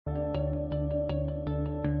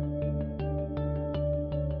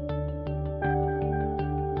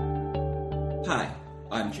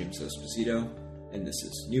I'm James Esposito, and this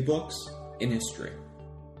is New Books in History.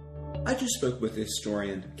 I just spoke with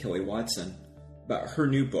historian Kelly Watson about her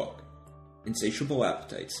new book, Insatiable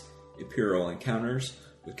Appetites: Imperial Encounters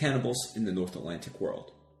with Cannibals in the North Atlantic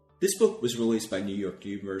World. This book was released by New York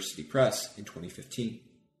University Press in 2015.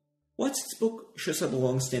 Watson's book shows how the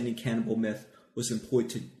long-standing cannibal myth was employed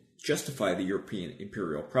to justify the European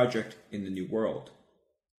imperial project in the New World.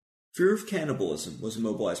 Fear of cannibalism was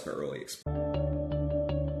immobilized by early explorers.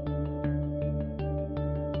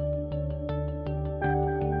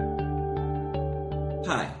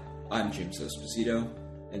 Hi, I'm James Esposito,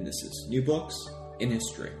 and this is New Books in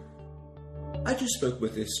History. I just spoke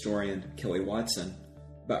with historian Kelly Watson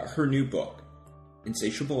about her new book,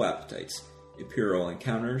 Insatiable Appetites: Imperial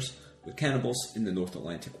Encounters with Cannibals in the North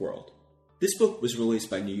Atlantic World. This book was released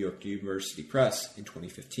by New York University Press in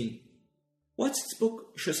 2015. Watson's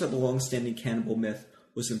book shows how the long-standing cannibal myth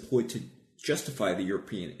was employed to justify the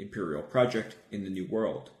European imperial project in the New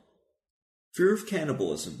World. Fear of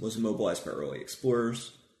cannibalism was immobilized by early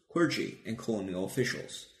explorers, clergy, and colonial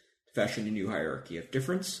officials to fashion a new hierarchy of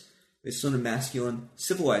difference based on a masculine,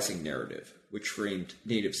 civilizing narrative which framed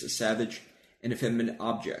natives as savage and effeminate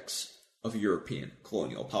objects of European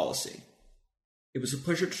colonial policy. It was a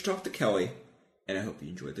pleasure to talk to Kelly, and I hope you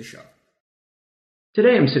enjoyed the show.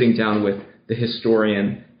 Today I'm sitting down with the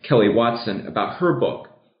historian Kelly Watson about her book,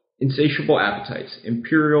 Insatiable Appetites: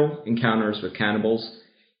 Imperial Encounters with Cannibals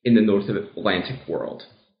in the North Atlantic World.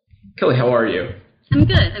 Kelly, how are you? I'm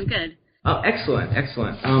good. Oh, excellent.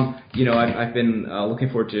 I've been looking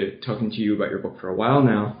forward to talking to you about your book for a while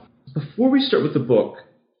now. Before we start with the book,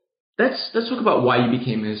 let's talk about why you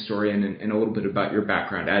became a historian and a little bit about your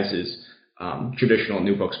background. As is traditional in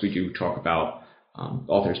New Books, we do talk about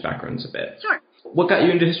authors' backgrounds a bit. Sure. What got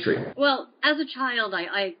you into history? Well, as a child,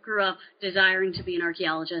 I grew up desiring to be an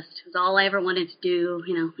archaeologist. It was all I ever wanted to do,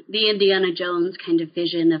 the Indiana Jones kind of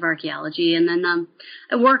vision of archaeology. And then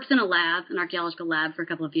I worked in an archaeological lab for a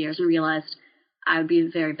couple of years and realized I would be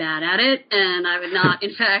very bad at it. And I would not,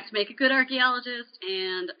 in fact, make a good archaeologist,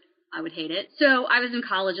 and I would hate it. So I was in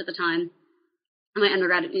college at the time, my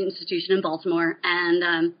undergraduate institution in Baltimore,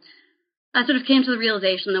 and I sort of came to the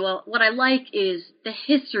realization that, well, what I like is the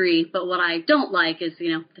history, but what I don't like is,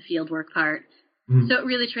 the fieldwork part. Mm. So it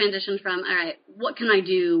really transitioned from, all right, what can I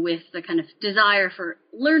do with the kind of desire for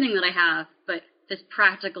learning that I have, but this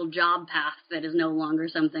practical job path that is no longer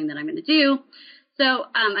something that I'm going to do. So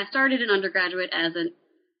I started in undergraduate as an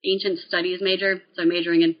ancient studies major, so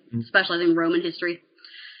majoring in specializing in Roman history.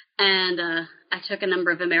 And I took a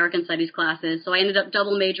number of American studies classes, so I ended up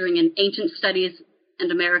double majoring in ancient studies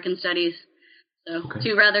and American studies, so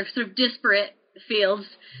Two rather sort of disparate fields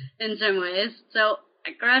in some ways. So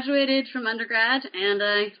I graduated from undergrad, and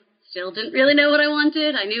I still didn't really know what I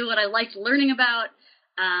wanted. I knew what I liked learning about,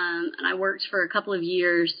 and I worked for a couple of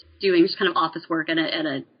years doing just kind of office work at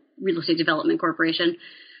a real estate development corporation. And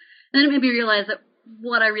then it made me realize that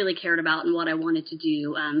what I really cared about and what I wanted to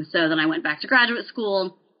do. So then I went back to graduate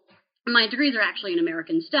school. My degrees are actually in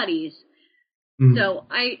American studies. So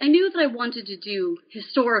I knew that I wanted to do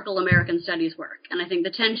historical American studies work, and I think the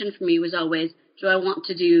tension for me was always, do I want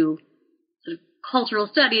to do sort of cultural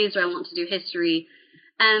studies, do I want to do history?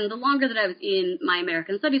 And the longer that I was in my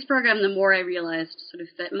American studies program, the more I realized sort of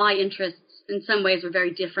that my interests in some ways were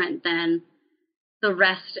very different than the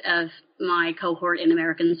rest of my cohort in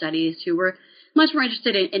American studies, who were much more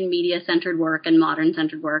interested in media-centered work and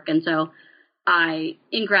modern-centered work. And so I,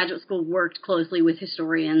 in graduate school, worked closely with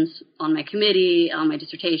historians on my committee, on my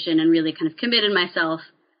dissertation, and really kind of committed myself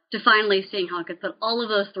to finally seeing how I could put all of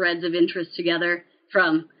those threads of interest together,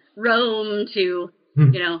 from Rome to,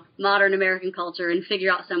 modern American culture, and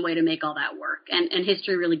figure out some way to make all that work. And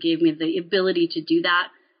history really gave me the ability to do that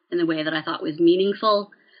in the way that I thought was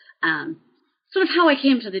meaningful. Sort of how I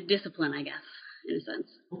came to the discipline, I guess, in a sense.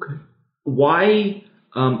 Okay. Why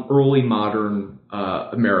early modern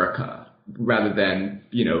America rather than,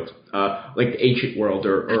 like the ancient world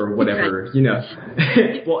or whatever,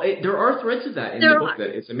 Well, there are threads of that in the book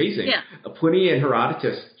that it's amazing. Yeah. Pliny and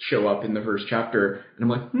Herodotus show up in the first chapter, and I'm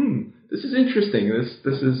like, this is interesting.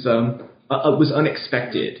 This is was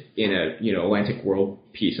unexpected in a, Atlantic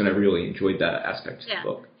world piece, and I really enjoyed that aspect of the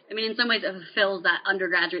book. I mean, in some ways it fulfills that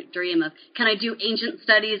undergraduate dream of, can I do ancient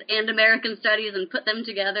studies and American studies and put them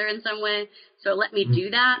together in some way? So let me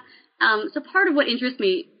do that. So part of what interests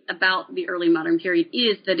me about the early modern period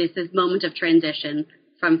is that it's this moment of transition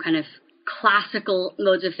from kind of classical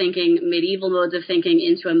modes of thinking, medieval modes of thinking,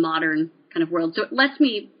 into a modern kind of world. So it lets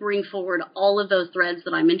me bring forward all of those threads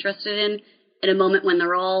that I'm interested in a moment when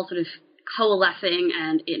they're all sort of coalescing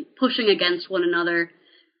and pushing against one another.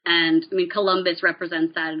 And I mean, Columbus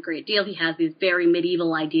represents that a great deal. He has these very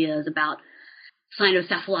medieval ideas about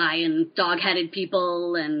cynocephali and dog-headed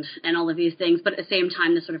people and all of these things, but at the same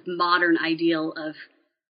time, this sort of modern ideal of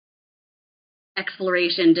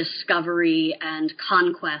exploration, discovery, and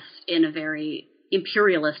conquest in a very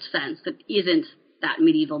imperialist sense that isn't that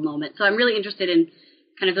medieval moment. So I'm really interested in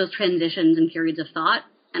kind of those transitions and periods of thought,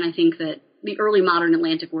 and I think that the early modern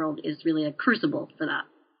Atlantic world is really a crucible for that.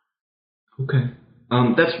 Okay.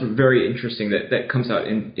 That's very interesting that comes out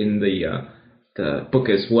in the book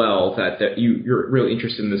as well, that you're really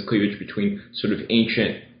interested in this cleavage between sort of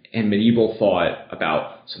ancient and medieval thought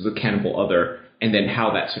about sort of the cannibal other, and then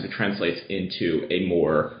how that sort of translates into a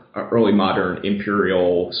more early modern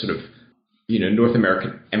imperial sort of, North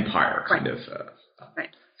American empire kind of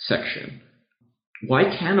section. Why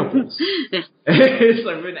cannibals? Yeah.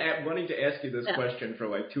 I've been wanting to ask you this question for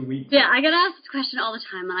like 2 weeks. Yeah, I get asked this question all the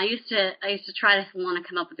time, and I used to try to want to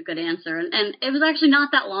come up with a good answer, and it was actually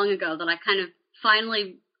not that long ago that I kind of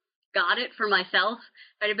finally got it for myself.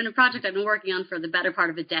 It had been a project I've been working on for the better part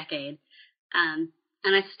of a decade, and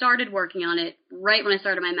I started working on it right when I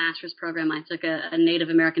started my master's program. I took a Native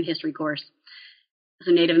American history course. So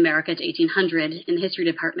Native America to 1800 in the history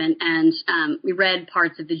department, and we read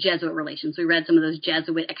parts of the Jesuit relations. We read some of those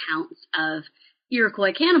Jesuit accounts of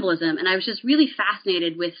Iroquois cannibalism, and I was just really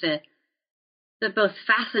fascinated with the both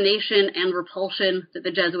fascination and repulsion that the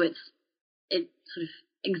Jesuits sort of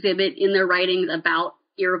exhibit in their writings about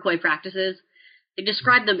Iroquois practices. They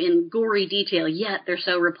describe them in gory detail, yet they're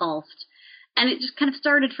so repulsed. And it just kind of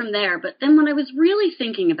started from there. But then when I was really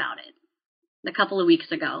thinking about it a couple of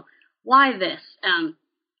weeks ago, why this?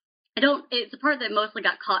 It's a part that mostly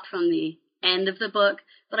got caught from the end of the book,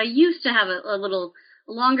 but I used to have a little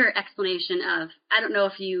longer explanation of, I don't know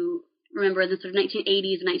if you remember, in the sort of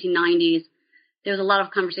 1980s and 1990s, there was a lot of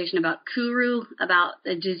conversation about kuru, about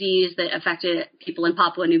a disease that affected people in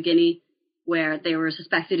Papua New Guinea, where they were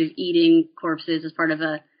suspected of eating corpses as part of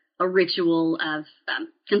a ritual of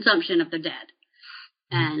consumption of the dead.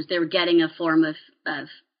 And they were getting a form of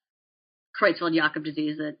Creutzfeldt-Jakob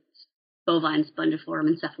disease, that's bovine spongiform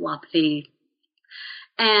encephalopathy.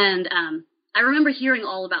 And I remember hearing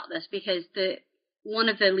all about this because one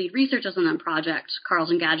of the lead researchers on that project,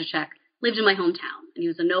 Carlton Gajicek, lived in my hometown, and he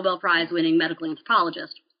was a Nobel Prize-winning medical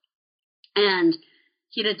anthropologist. And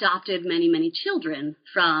he'd adopted many, many children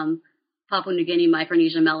from Papua New Guinea,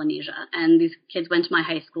 Micronesia, Melanesia, and these kids went to my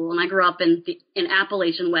high school, and I grew up in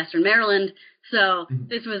Appalachian, Western Maryland, so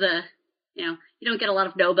this was you don't get a lot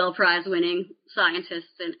of Nobel Prize-winning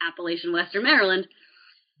scientists in Appalachian, Western Maryland.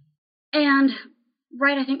 And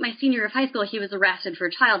I think my senior year of high school, he was arrested for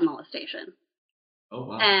child molestation. Oh,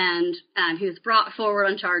 wow. And he was brought forward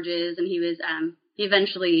on charges, and he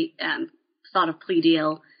eventually sought a plea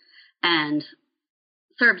deal and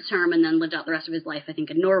served a term and then lived out the rest of his life, I think,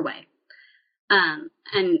 in Norway.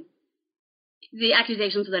 And the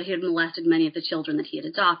accusations were that he had molested many of the children that he had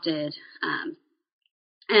adopted.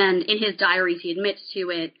 And in his diaries, he admits to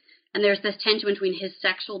it. And there's this tension between his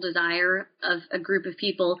sexual desire of a group of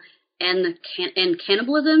people and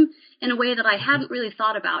cannibalism in a way that I hadn't really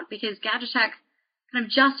thought about, because Gajicek kind of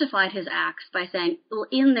justified his acts by saying, well,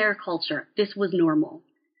 in their culture, this was normal.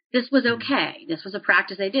 This was okay. This was a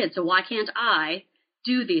practice they did. So why can't I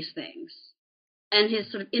do these things? And his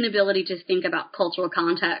sort of inability to think about cultural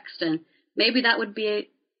context, and maybe that would be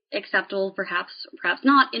acceptable, perhaps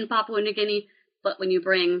not in Papua New Guinea, but when you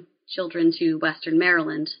bring children to Western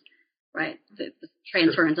Maryland, right, the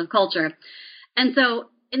transference of culture. And so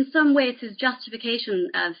in some ways, his justification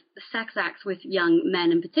of the sex acts with young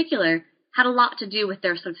men in particular had a lot to do with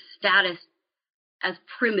their sort of status as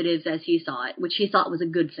primitives as he saw it, which he thought was a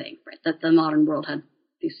good thing, right, that the modern world had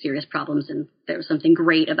these serious problems and there was something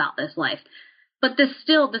great about this life. But this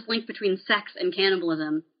link between sex and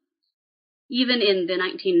cannibalism, even in the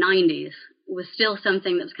 1990s, was still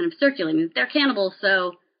something that was kind of circulating. They're cannibals,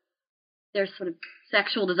 so their sort of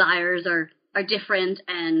sexual desires are different,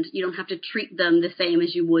 and you don't have to treat them the same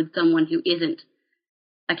as you would someone who isn't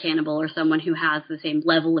a cannibal or someone who has the same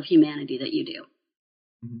level of humanity that you do.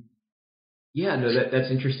 Mm-hmm. Yeah, no,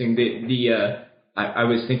 that's interesting. I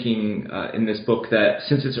was thinking in this book that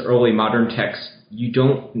since it's early modern text, you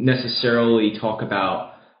don't necessarily talk about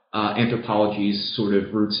anthropology's sort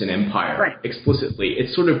of roots in empire explicitly.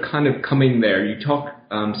 It's sort of kind of coming there. You talk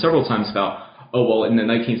several times about, in the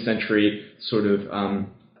 19th century, sort of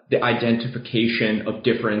the identification of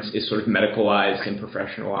difference is sort of medicalized and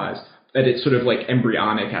professionalized, that it's sort of like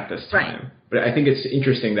embryonic at this time. Right. But I think it's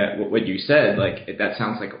interesting that what you said, like that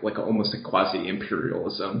sounds like almost a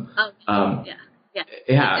quasi-imperialism. Yeah. Yeah.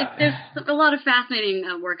 Yeah. There's a lot of fascinating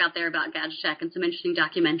work out there about Gadgetech and some interesting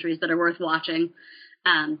documentaries that are worth watching.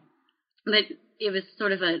 But it was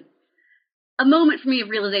sort of a moment for me of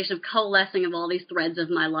realization of coalescing of all these threads of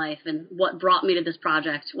my life, and what brought me to this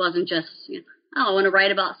project wasn't just, I want to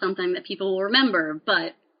write about something that people will remember,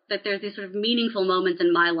 but that there's these sort of meaningful moments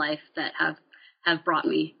in my life that have brought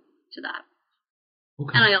me to that.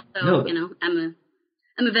 Okay. And I also,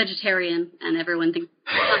 I'm a vegetarian, and everyone thinks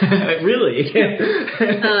really.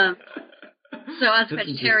 So as a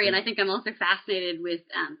vegetarian, I think I'm also fascinated with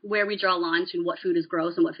where we draw lines between what food is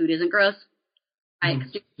gross and what food isn't gross. Right?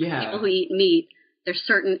 People who eat meat, there's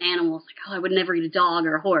certain animals like, I would never eat a dog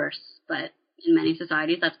or a horse, but in many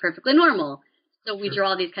societies that's perfectly normal. So we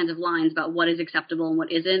draw these kinds of lines about what is acceptable and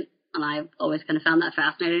what isn't, and I've always kind of found that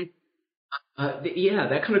fascinating.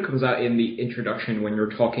 That kind of comes out in the introduction when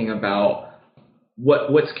you're talking about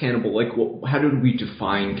what's cannibal, like how did we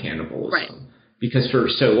define cannibalism? Right. Because for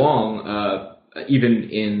so long, even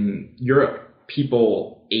in Europe,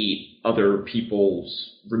 people ate other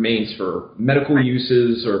people's remains for medical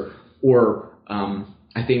uses, or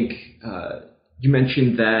I think you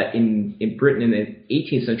mentioned that in Britain in the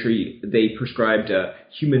 18th century they prescribed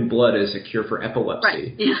human blood as a cure for epilepsy.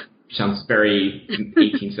 Right. Yeah. Sounds very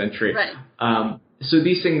 18th century. Right. So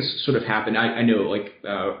these things sort of happen. I know, like,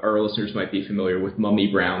 our listeners might be familiar with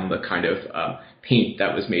mummy brown, the kind of paint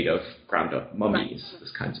that was made of ground up mummies,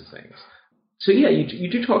 those kinds of things. So yeah,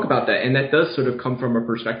 you do talk about that, and that does sort of come from a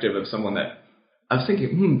perspective of someone that I was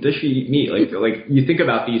thinking, does she eat meat? Like you think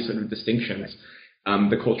about these sort of distinctions,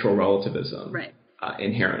 the cultural relativism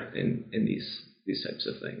inherent in these types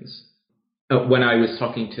of things. When I was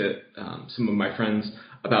talking to some of my friends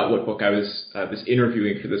about what book I was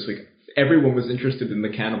interviewing for this week, everyone was interested in the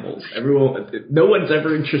cannibals. No one's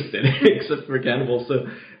ever interested except for cannibals. So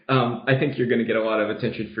I think you're going to get a lot of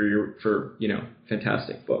attention for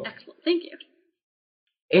fantastic book. Excellent, thank you.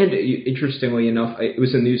 And interestingly enough, it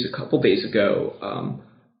was in the news a couple days ago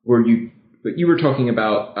where you were talking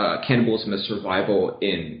about cannibalism as survival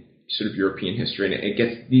in sort of European history, and it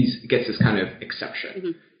gets this kind of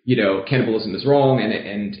exception. Mm-hmm. Cannibalism is wrong, and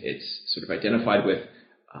it's sort of identified with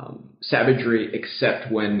savagery, except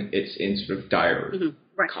when it's in sort of dire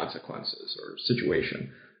consequences or situation.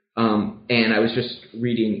 And I was just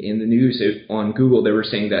reading in the news on Google, they were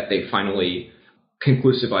saying that they finally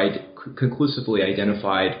conclusively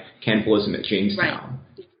identified cannibalism at Jamestown,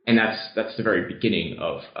 and that's the very beginning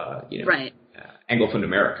of Anglophone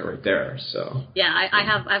America right there. So yeah, I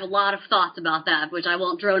have a lot of thoughts about that, which I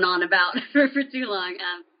won't drone on about for too long.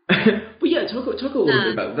 But yeah, talk a little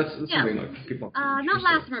bit about it. That's something like people. Not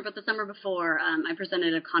last summer, but the summer before, I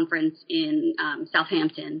presented a conference in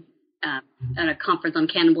Southampton, at a conference on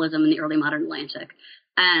cannibalism in the early modern Atlantic,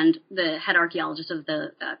 and the head archaeologist of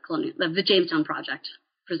the Jamestown Project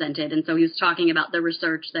presented, and so he was talking about the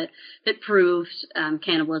research that proved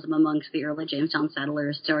cannibalism amongst the early Jamestown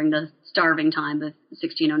settlers during the starving time of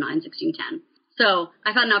 1609, 1610. So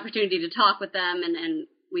I found an opportunity to talk with them, and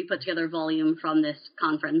we put together a volume from this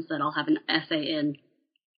conference that I'll have an essay in.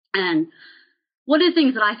 And one of the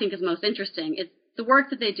things that I think is most interesting is the work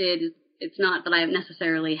that they did. It's not that I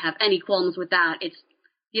necessarily have any qualms with that. It's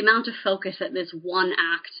the amount of focus that this one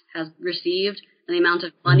act has received, and the amount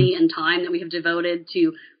of money and time that we have devoted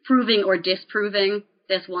to proving or disproving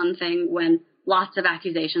this one thing, when lots of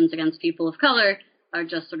accusations against people of color are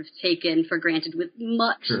just sort of taken for granted with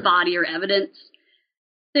much spottier evidence.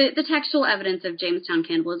 The textual evidence of Jamestown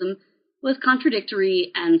cannibalism was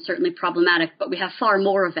contradictory and certainly problematic, but we have far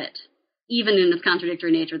more of it, even in its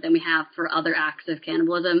contradictory nature, than we have for other acts of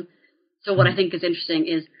cannibalism. So what I think is interesting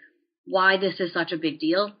is why this is such a big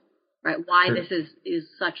deal, right? Why this is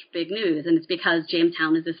such big news. And it's because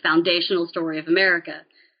Jamestown is this foundational story of America.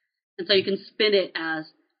 And so you can spin it as,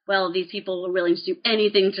 well, these people were willing to do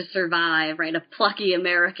anything to survive, right? A plucky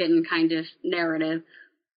American kind of narrative.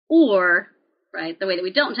 Or, right, the way that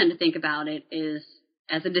we don't tend to think about it is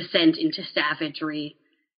as a descent into savagery,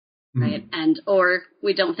 right? Or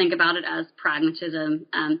we don't think about it as pragmatism.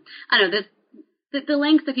 I don't know, the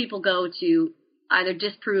lengths that people go to either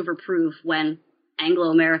disprove or prove when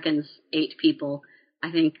Anglo-Americans ate people,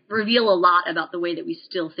 I think, reveal a lot about the way that we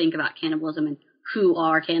still think about cannibalism and who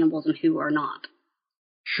are cannibals and who are not.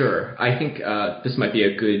 Sure. I think this might be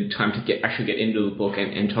a good time to get into the book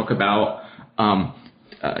and talk about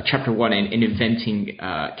Chapter 1 in Inventing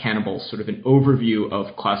Cannibals, sort of an overview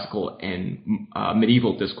of classical and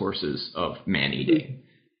medieval discourses of man-eating.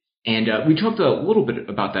 And we talked a little bit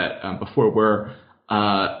about that before, where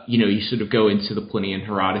you sort of go into the Pliny and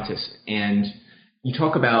Herodotus, and you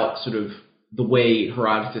talk about sort of the way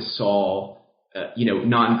Herodotus saw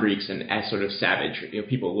non-Greeks and as sort of savage,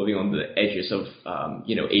 people living on the edges of,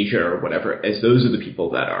 Asia or whatever, as those are the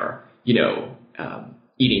people that are,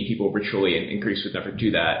 eating people ritually, and Greeks would never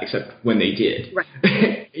do that except when they did,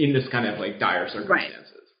 right. in this kind of like dire circumstances.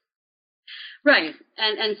 Right.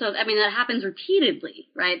 And so, I mean, that happens repeatedly,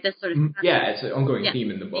 right? This sort of... it's an ongoing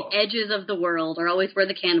theme in the book. The edges of the world are always where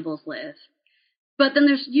the cannibals live. But then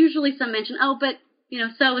there's usually some mention, but,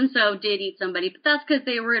 so-and-so did eat somebody, but that's because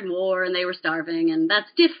they were in war and they were starving, and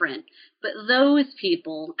that's different. But those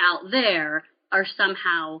people out there are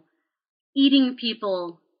somehow eating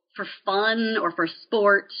people for fun or for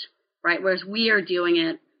sport, right? Whereas we are doing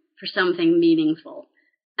it for something meaningful.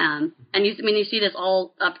 And you see this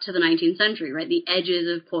all up to the 19th century, right? The edges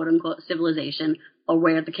of quote unquote civilization are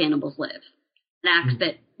where the cannibals live. Acts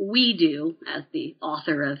that we do as the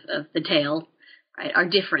author of the tale, right, are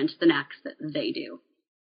different than acts that they do.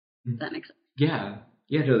 Does that make sense? Yeah.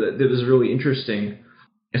 No, that was really interesting,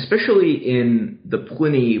 especially in the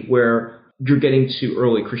Pliny where you're getting to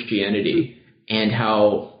early Christianity and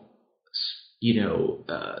how,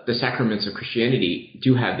 the sacraments of Christianity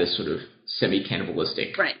do have this sort of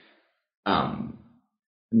semi-cannibalistic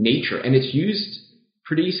nature, and it's used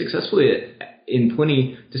pretty successfully in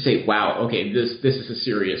Pliny to say, wow, okay, this is a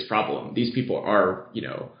serious problem. These people are,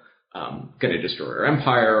 going to destroy our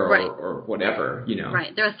empire or whatever,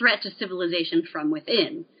 Right. They're a threat to civilization from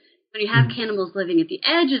within. When you have cannibals living at the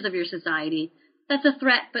edges of your society, that's a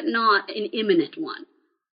threat, but not an imminent one.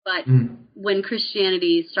 But when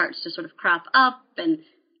Christianity starts to sort of crop up and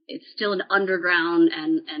it's still an underground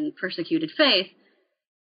and persecuted faith,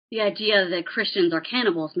 the idea that Christians are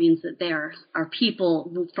cannibals means that there are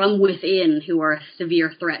people from within who are a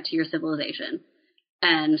severe threat to your civilization.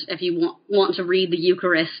 And if you want to read the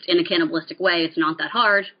Eucharist in a cannibalistic way, it's not that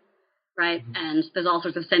hard, right? And there's all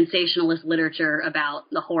sorts of sensationalist literature about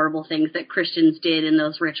the horrible things that Christians did in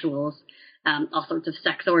those rituals, all sorts of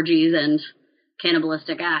sex orgies and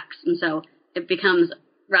cannibalistic acts. And so it becomes,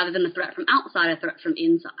 rather than a threat from outside, a threat from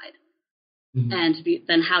inside. And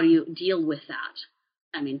then how do you deal with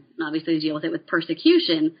that? I mean, obviously you deal with it with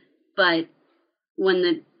persecution, but when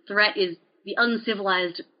the threat is the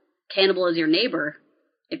uncivilized cannibal as your neighbor,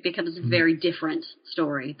 it becomes a very different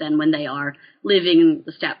story than when they are living in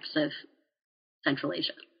the steppes of Central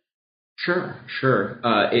Asia. Sure.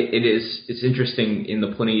 It's interesting in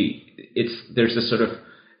the Pliny, there's this sort of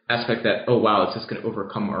aspect that, oh wow, it's just going to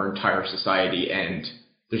overcome our entire society and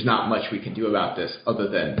there's not much we can do about this other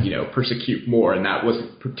than, persecute more. And that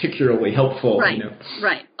wasn't particularly helpful.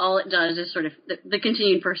 Right. All it does is sort of the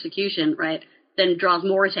continued persecution, right, then draws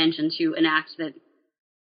more attention to an act that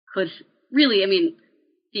could really,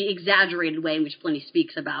 the exaggerated way in which Pliny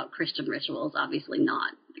speaks about Christian rituals, obviously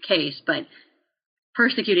not the case, but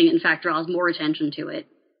persecuting, in fact, draws more attention to it.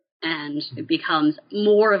 And it becomes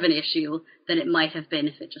more of an issue than it might have been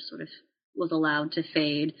if it just sort of was allowed to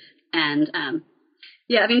fade. And,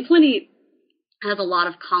 Pliny has a lot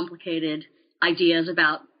of complicated ideas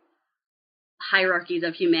about hierarchies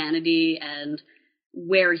of humanity and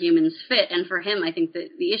where humans fit. And for him, I think that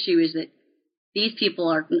the issue is that these people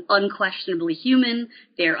are unquestionably human.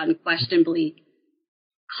 They're unquestionably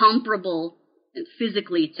comparable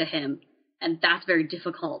physically to him. And that's very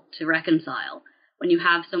difficult to reconcile. When you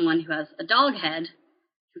have someone who has a dog head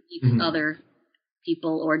who eats other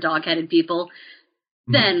people or dog-headed people,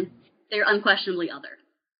 then they're unquestionably other.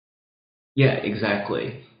 Yeah,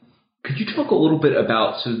 exactly. Could you talk a little bit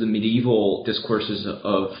about sort of the medieval discourses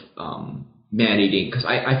of man-eating? Because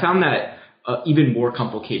I found that even more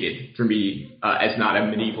complicated for me as not a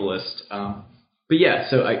medievalist. But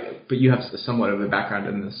you have somewhat of a background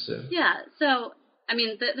in this. So. Yeah, so,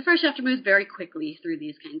 the first chapter moves very quickly through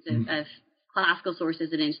these kinds of classical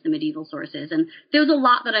sources and into the medieval sources. And there was a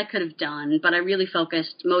lot that I could have done, but I really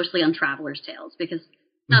focused mostly on travelers' tales because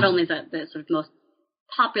not only is that the sort of most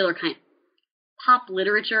popular kind pop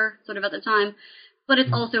literature sort of at the time, but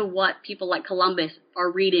it's also what people like Columbus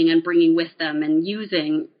are reading and bringing with them and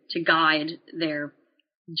using to guide their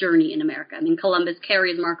journey in America. Columbus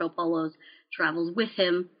carries Marco Polo's travels with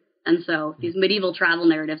him, and so these medieval travel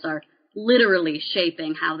narratives are literally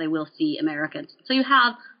shaping how they will see Americans. So you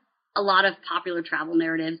have a lot of popular travel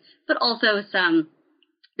narratives, but also some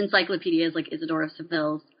encyclopedias like Isidore of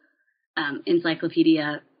Seville's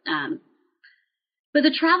encyclopedia. But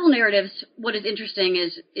the travel narratives, what is interesting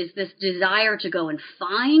is this desire to go and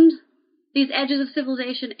find these edges of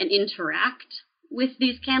civilization and interact with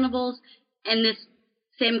these cannibals, and this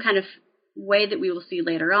same kind of way that we will see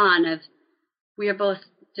later on of we are both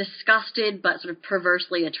disgusted but sort of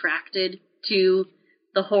perversely attracted to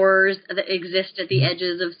the horrors that exist at the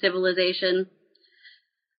edges of civilization.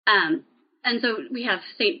 And so we have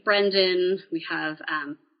St. Brendan, we have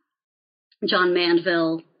John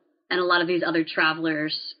Mandeville, and a lot of these other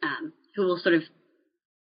travelers who will sort of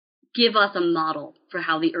give us a model for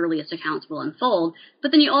how the earliest accounts will unfold.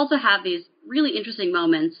 But then you also have these really interesting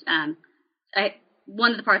moments.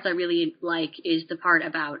 One of the parts I really like is the part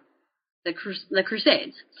about the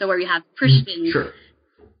Crusades. So where you have Christians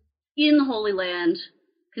in the Holy Land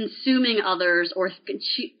consuming others or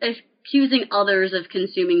accusing others of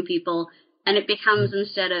consuming people, and it becomes,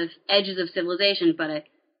 instead of edges of civilization, but a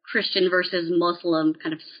Christian versus Muslim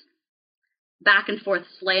kind of back and forth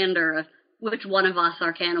slander of which one of us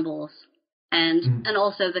are cannibals, and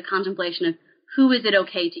also the contemplation of who is it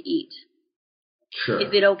okay to eat.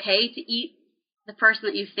 Is it okay to eat the person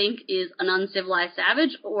that you think is an uncivilized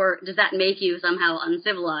savage, or does that make you somehow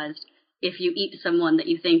uncivilized if you eat someone that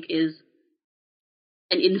you think is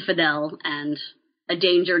an infidel and a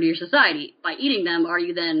danger to your society? By eating them, are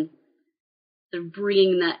you then sort of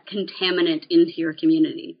bringing that contaminant into your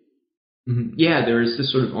community? Yeah, there is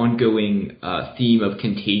this sort of ongoing theme of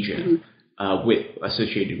contagion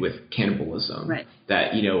associated with cannibalism. Right.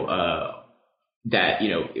 That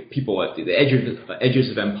people at the edges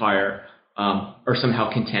of empire are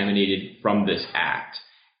somehow contaminated from this act,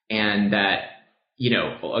 and that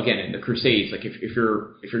again in the Crusades, like if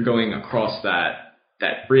you're going across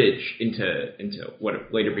that bridge into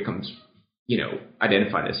what later becomes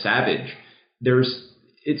identified as savage,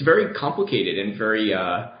 it's very complicated and very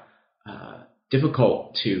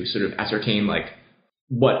difficult to sort of ascertain like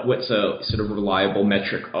what's a sort of reliable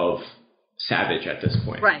metric of savage at this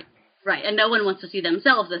point. Right. And no one wants to see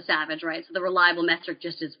themselves as savage, right? So the reliable metric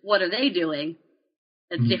just is, what are they doing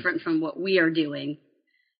that's different from what we are doing?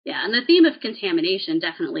 Yeah, and the theme of contamination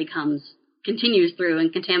definitely continues through,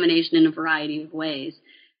 and contamination in a variety of ways.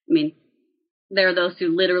 I mean, there are those who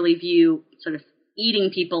literally view sort of eating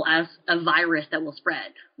people as a virus that will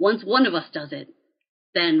spread. Once one of us does it,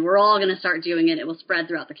 then we're all going to start doing it. It will spread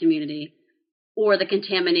throughout the community. Or the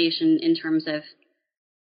contamination in terms of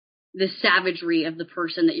the savagery of the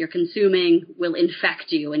person that you're consuming will infect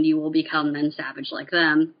you, and you will become then savage like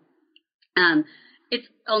them. It's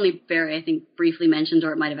only very, I think, briefly mentioned,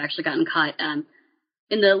 or it might have actually gotten cut.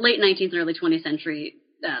 In the late 19th and early 20th century,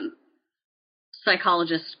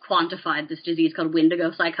 psychologists quantified this disease called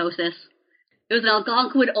Wendigo psychosis. It was an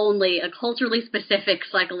Algonquin-only, a culturally specific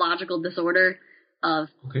psychological disorder of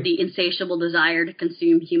the insatiable desire to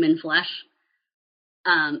consume human flesh.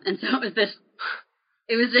 And so it was this.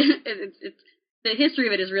 The history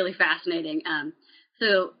of it is really fascinating.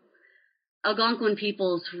 So Algonquin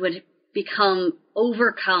peoples would become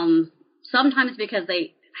overcome, sometimes because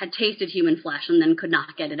they had tasted human flesh and then could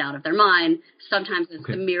not get it out of their mind. Sometimes it's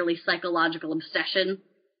a merely psychological obsession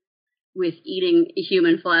with eating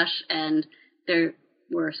human flesh, and there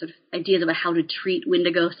were sort of ideas about how to treat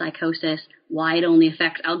Wendigo psychosis, why it only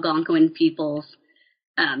affects Algonquin peoples.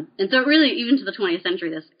 And so really, even to the 20th century,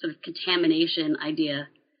 this sort of contamination idea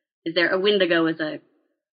is there. A Wendigo is a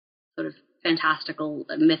sort of fantastical,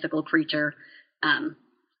 mythical creature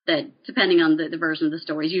that, depending on the version of the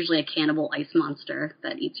story, is usually a cannibal ice monster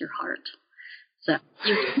that eats your heart. So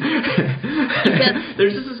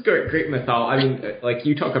there's this great mythology. I mean, like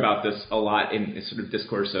you talk about this a lot in this sort of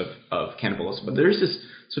discourse of cannibalism, but there's this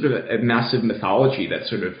sort of a massive mythology that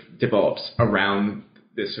sort of develops around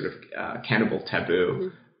this sort of cannibal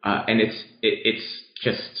taboo, and it's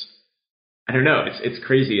just, I don't know, it's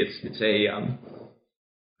crazy. It's a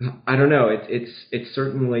I don't know. It's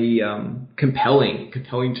certainly compelling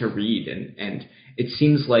to read, and it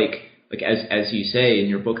seems like as you say in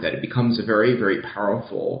your book, that it becomes a very, very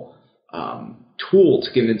powerful tool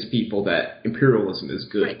to convince people that imperialism is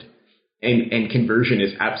good, and conversion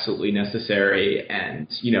is absolutely necessary. And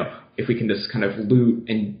if we can just kind of loot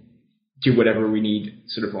and do whatever we need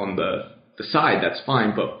sort of on the side, that's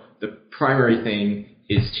fine. But the primary thing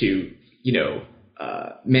is to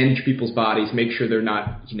manage people's bodies, make sure they're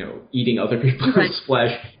not eating other people's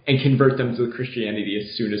flesh, and convert them to Christianity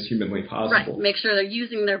as soon as humanly possible. Right. Make sure they're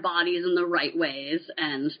using their bodies in the right ways,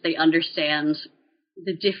 and they understand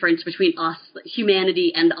the difference between us,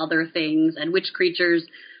 humanity, and other things, and which creatures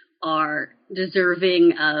are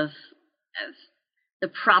deserving of the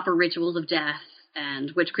proper rituals of death,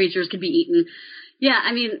 and which creatures can be eaten. Yeah,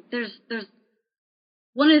 I mean, there's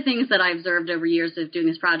one of the things that I observed over years of doing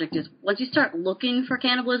this project is once you start looking for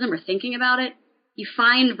cannibalism or thinking about it, you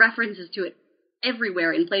find references to it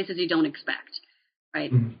everywhere in places you don't expect,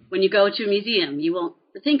 right? When you go to a museum, you won't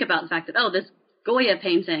think about the fact that, this Goya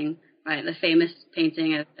painting, right, the famous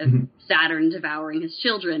painting of Saturn devouring his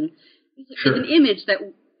children, is an image that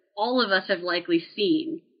all of us have likely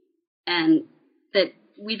seen, and that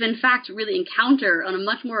we've in fact really encounter on a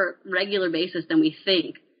much more regular basis than we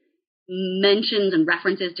think mentions and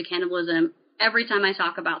references to cannibalism. Every time I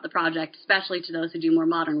talk about the project, especially to those who do more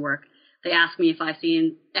modern work, they ask me if I've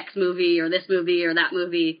seen X movie or this movie or that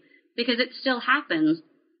movie, because it still happens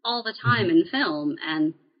all the time in film.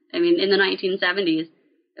 And I mean, in the 1970s,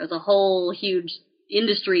 there was a whole huge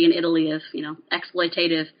industry in Italy of,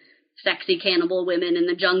 exploitative, sexy cannibal women in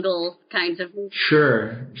the jungle kinds of movies.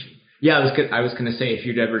 Sure. Yeah, I was gonna say, if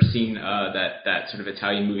you'd ever seen that sort of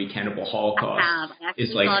Italian movie Cannibal Holocaust. I have. I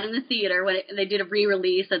actually saw it in the theater when they did a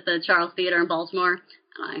re-release at the Charles Theater in Baltimore,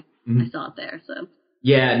 and I saw it there. So.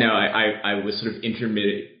 Yeah, no, I was sort of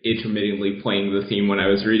intermittently playing the theme when I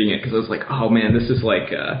was reading it, because I was like, oh man, this is like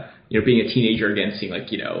being a teenager again, seeing like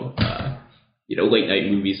late night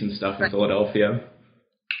movies and stuff in Philadelphia.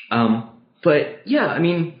 But yeah, I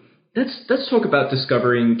mean, let's talk about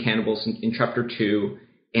discovering cannibals in chapter 2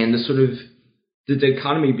 and the sort of the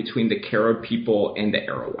dichotomy between the Carib people and the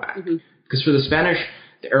Arawak. Because for the Spanish,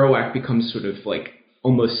 the Arawak becomes sort of like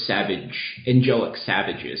almost savage, angelic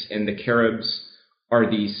savages, and the Caribs are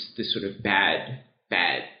this sort of bad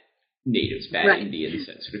natives, bad Indians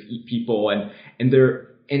that sort of eat people, and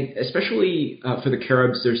especially for the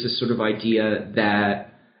Caribs, there's this sort of idea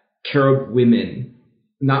that Carib women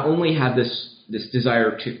not only have this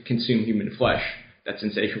desire to consume human flesh that's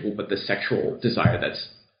insatiable, but the sexual desire that's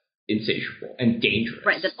insatiable and dangerous.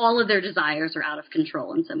 Right, that all of their desires are out of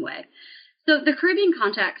control in some way. So the Caribbean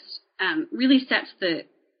context really sets the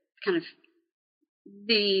kind of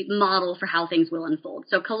the model for how things will unfold.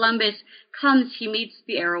 So Columbus comes, he meets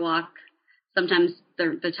the Arawak, sometimes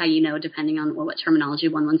the Taino, depending on what terminology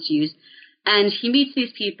one wants to use, and he meets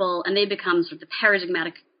these people, and they become sort of the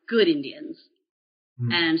paradigmatic good Indians.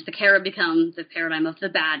 And the Carib become the paradigm of the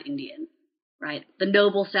bad Indian, right? The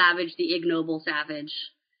noble savage, the ignoble savage.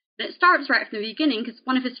 And it starts right from the beginning, because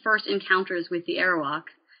one of his first encounters with the Arawak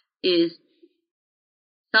is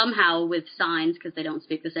somehow with signs, because they don't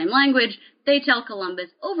speak the same language, they tell Columbus,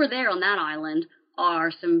 over there on that island are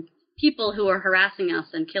some people who are harassing us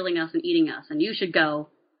and killing us and eating us, and you should go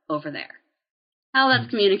over there. How that's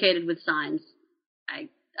communicated with signs,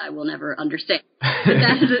 I will never understand. But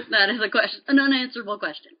that is a question, an unanswerable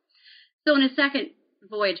question. So in his second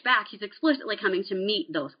voyage back, he's explicitly coming to meet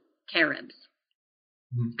those Caribs.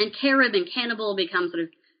 And Carib and cannibal become sort of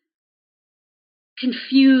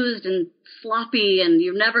confused and sloppy, and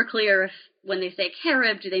you're never clear if when they say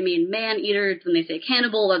Carib, do they mean man-eaters? When they say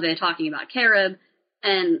cannibal, are they talking about Carib?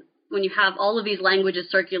 And when you have all of these languages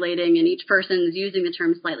circulating and each person is using the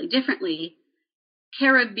term slightly differently,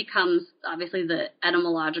 Carib becomes obviously the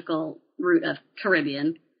etymological root of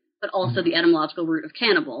Caribbean, but also the etymological root of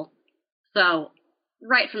cannibal. So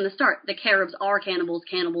right from the start, the Caribs are cannibals,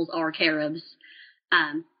 cannibals are Caribs.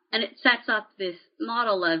 And it sets up this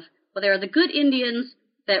model of, well, there are the good Indians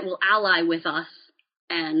that will ally with us,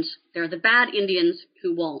 and there are the bad Indians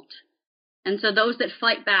who won't. And so those that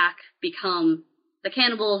fight back become the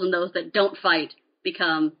cannibals, and those that don't fight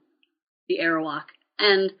become the Arawak.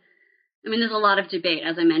 And I mean, there's a lot of debate,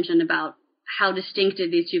 as I mentioned, about how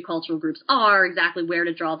distinctive these two cultural groups are, exactly where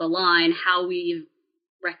to draw the line, how we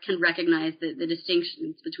can recognize the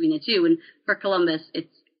distinctions between the two. And for Columbus,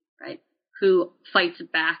 it's, right, who fights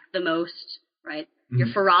back the most, right? Your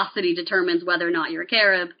ferocity determines whether or not you're a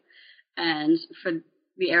Carib. And for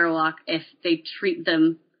the Arawak, if they treat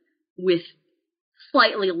them with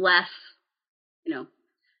slightly less,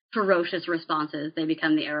 ferocious responses, they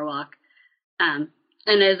become the Arawak. And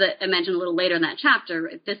as I mentioned a little later in that chapter,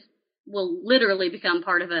 this will literally become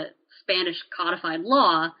part of a Spanish codified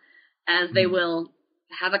law, as they will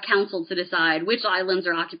have a council to decide which islands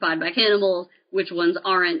are occupied by cannibals, which ones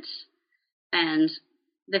aren't. And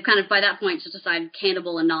they've kind of, by that point, just decided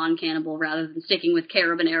cannibal and non-cannibal rather than sticking with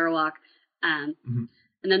Carib and Arawak.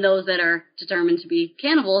 And then those that are determined to be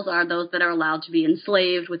cannibals are those that are allowed to be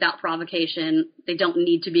enslaved without provocation. They don't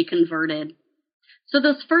need to be converted. So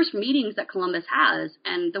those first meetings that Columbus has,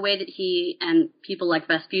 and the way that he and people like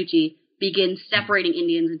Vespucci begin separating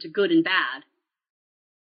Indians into good and bad,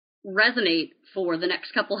 resonate for the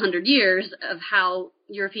next couple hundred years of how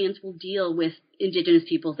Europeans will deal with indigenous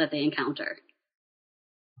peoples that they encounter.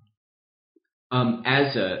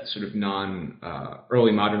 As a sort of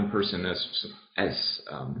early modern person, as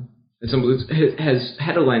someone who has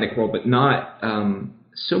had Atlantic world, but not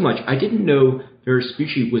so much, I didn't know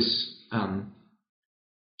Vespucci was.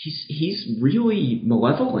 He's really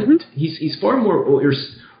malevolent. He's far more,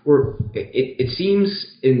 or it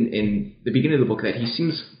seems in the beginning of the book that he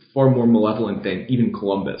seems far more malevolent than even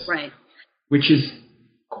Columbus. Right. Which is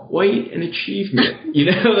quite an achievement.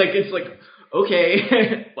 Like it's like,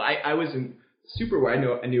 okay, I wasn't super well.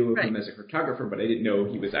 I knew of Right. him as a cartographer, but I didn't know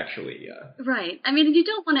he was actually. Right. I mean, you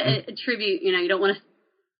don't want to attribute, you don't want to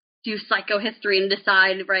do psychohistory and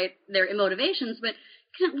decide, right, their motivations, but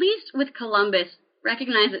you can at least with Columbus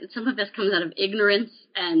recognize that some of this comes out of ignorance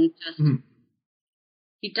and just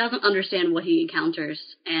he doesn't understand what he encounters,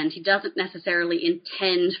 and he doesn't necessarily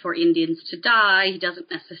intend for Indians to die. He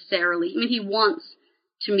doesn't necessarily, he wants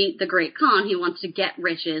to meet the Great Khan. He wants to get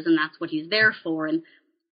riches, and that's what he's there for. And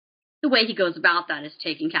the way he goes about that is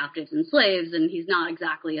taking captives and slaves, and he's not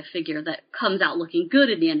exactly a figure that comes out looking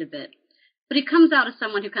good at the end of it. But he comes out as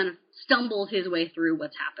someone who kind of stumbles his way through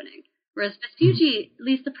what's happening. Whereas Vespucci, at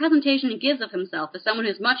least the presentation he gives of himself, is someone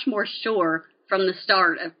who's much more sure from the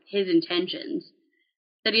start of his intentions,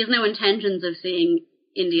 that he has no intentions of seeing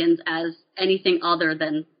Indians as anything other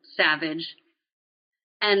than savage.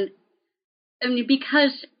 And,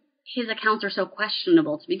 because his accounts are so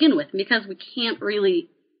questionable to begin with, because we can't really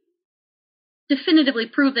definitively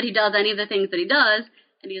prove that he does any of the things that he does,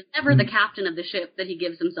 and he is never the captain of the ship that he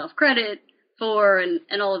gives himself credit for,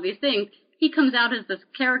 and all of these things, he comes out as this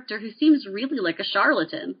character who seems really like a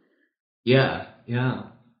charlatan. Yeah.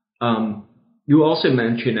 You also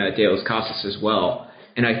mentioned De Los Casas as well.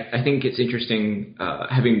 And I think it's interesting,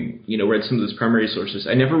 having read some of those primary sources.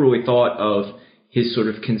 I never really thought of his sort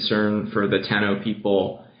of concern for the Tano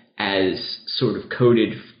people as sort of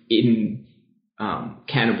coded in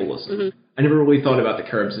cannibalism. Mm-hmm. I never really thought about the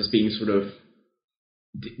Caribs as being sort of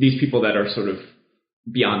these people that are sort of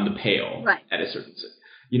beyond the pale, right, at a certain,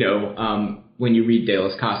 when you read De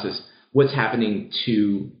Los Casas, what's happening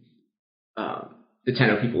to the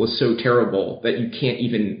Tano people is so terrible that you can't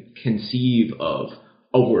even conceive of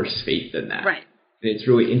a worse fate than that. Right. And it's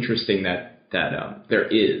really interesting that there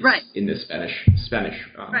is in the Spanish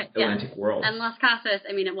Atlantic world. And Las Casas,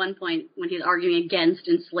 at one point when he's arguing against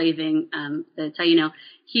enslaving the Taino,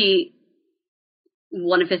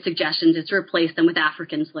 one of his suggestions is to replace them with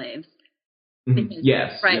African slaves. Mm-hmm. Because,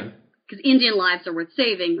 yes. Right. Because Indian lives are worth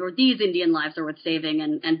saving, or these Indian lives are worth saving,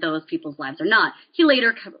 and those people's lives are not. He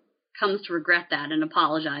later comes to regret that and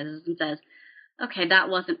apologizes and says, okay, that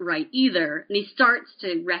wasn't right either. And he starts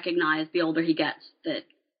to recognize, the older he gets, that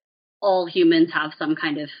all humans have some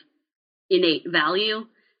kind of innate value.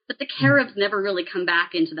 But the Caribs never really come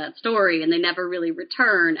back into that story, and they never really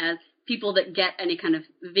return as people that get any kind of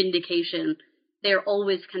vindication. They're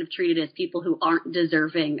always kind of treated as people who aren't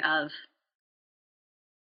deserving of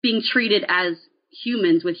being treated as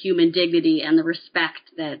humans with human dignity and the respect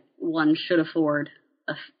that one should afford,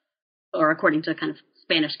 or according to kind of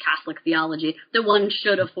Spanish Catholic theology, that one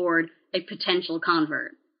should afford a potential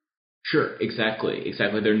convert. Sure, exactly.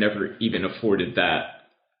 They're never even afforded that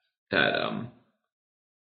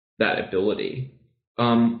ability.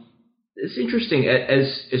 It's interesting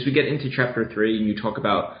as we get into chapter 3 and you talk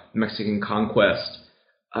about Mexican conquest.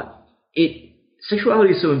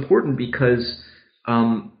 Sexuality is so important because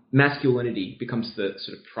masculinity becomes the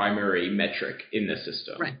sort of primary metric in the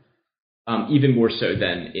system. Right. Even more so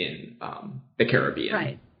than in the Caribbean.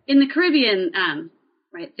 Right. In the Caribbean,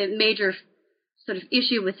 the major sort of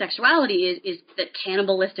issue with sexuality is that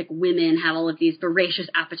cannibalistic women have all of these voracious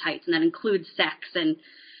appetites, and that includes sex, and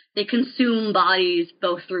they consume bodies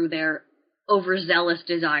both through their overzealous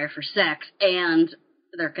desire for sex and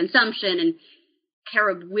their consumption, and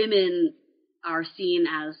Carib women are seen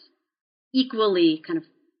as equally kind of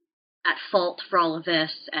at fault for all of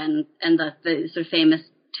this, and the sort of famous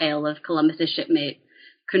tale of Columbus's shipmate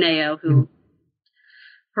Cuneo, who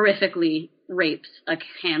horrifically rapes a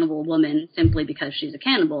cannibal woman simply because she's a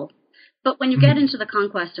cannibal. But when you get into the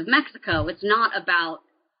conquest of Mexico, it's not about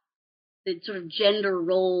the sort of gender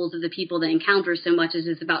roles of the people they encounter so much as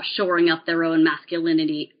it's about shoring up their own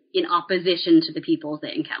masculinity in opposition to the peoples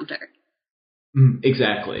they encounter.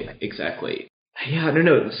 Exactly. Yeah, I don't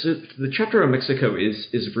know. So the chapter on Mexico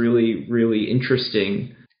is really, really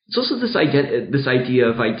interesting. It's also this idea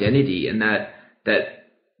of identity, and that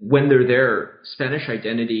when they're there, Spanish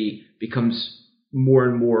identity becomes more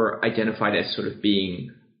and more identified as sort of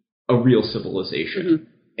being a real civilization,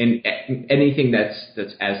 and anything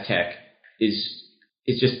that's Aztec is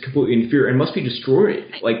just completely inferior and must be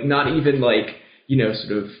destroyed. Like, not even like,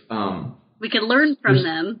 sort of. We can learn from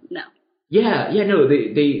them. No. No,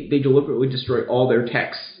 they deliberately destroy all their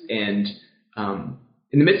texts, and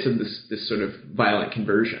in the midst of this sort of violent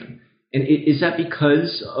conversion. And is that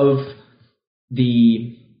because of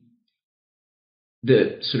the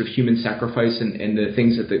sort of human sacrifice and the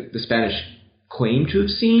things that the Spanish claim to have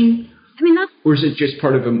seen? Or is it just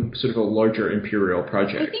part of a sort of a larger imperial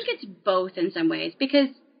project? I think it's both in some ways, because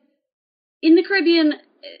in the Caribbean,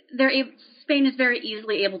 Spain is very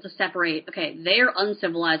easily able to separate, okay, they're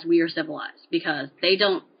uncivilized, we are civilized, because they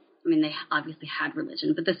don't, I mean, they obviously had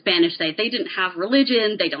religion, but the Spanish say they didn't have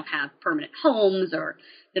religion, they don't have permanent homes, or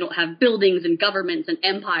they don't have buildings and governments and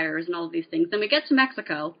empires and all of these things. Then we get to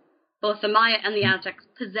Mexico, both the Maya and the Aztecs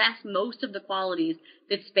possess most of the qualities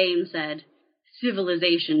that Spain said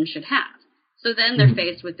civilization should have. So then they're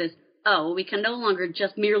faced with this, we can no longer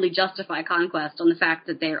just merely justify conquest on the fact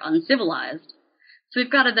that they're uncivilized. So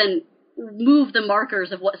we've got to then move the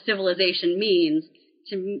markers of what civilization means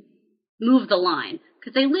to move the line.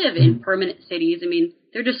 Because they live in permanent cities. I mean,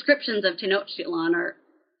 their descriptions of Tenochtitlan are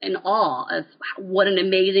in awe of what an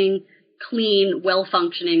amazing, clean,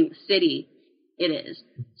 well-functioning city it is.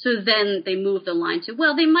 So then they move the line to,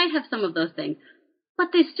 well, they might have some of those things, but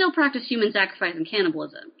they still practice human sacrifice and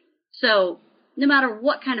cannibalism. So no matter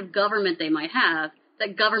what kind of government they might have,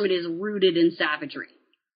 that government is rooted in savagery.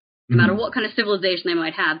 No matter what kind of civilization they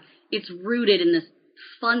might have, it's rooted in this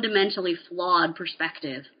fundamentally flawed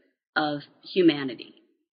perspective of humanity.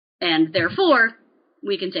 And therefore,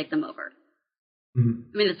 we can take them over. I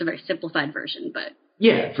mean, it's a very simplified version, but...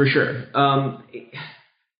 Yeah, for sure.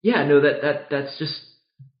 That's just...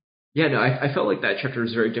 Yeah, no, I felt like that chapter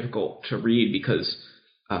was very difficult to read because...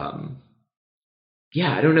 I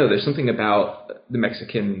don't know, there's something about the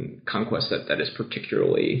Mexican conquest that is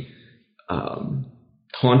particularly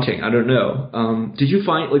haunting. I don't know. Did you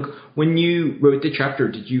find, like, when you wrote the chapter,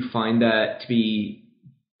 did you find that to be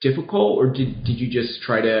difficult, or did you just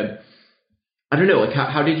try to, I don't know, like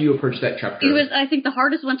how did you approach that chapter? It was, I think, the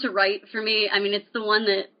hardest one to write for me. I mean, it's the one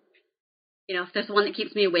that, if there's one that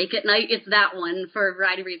keeps me awake at night, it's that one for a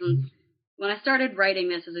variety of reasons. When I started writing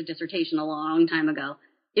this as a dissertation a long time ago,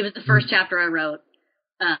 it was the first chapter I wrote.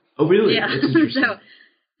 Oh, really? Yeah. So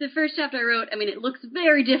the first chapter I wrote, I mean, it looks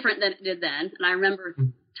very different than it did then. And I remember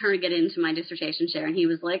turning it into my dissertation chair, and he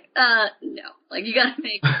was like, no, like, you got to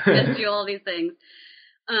make this do all these things.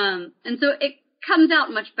 And so it comes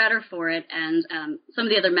out much better for it, and some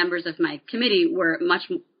of the other members of my committee were much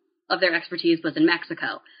of their expertise was in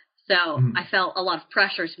Mexico. So I felt a lot of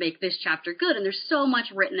pressure to make this chapter good, and there's so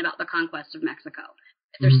much written about the conquest of Mexico.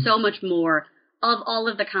 There's so much more of all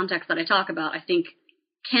of the context that I talk about. I think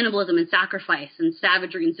cannibalism and sacrifice and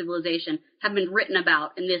savagery and civilization have been written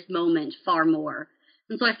about in this moment far more.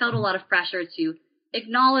 And so I felt a lot of pressure to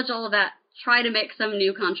acknowledge all of that, try to make some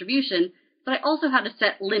new contribution, but I also had to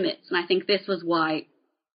set limits, and I think this was why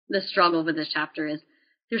the struggle with this chapter is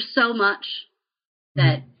there's so much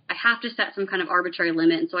that I have to set some kind of arbitrary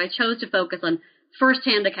limit, and so I chose to focus on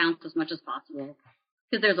first-hand accounts as much as possible,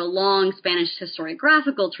 because there's a long Spanish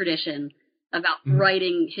historiographical tradition about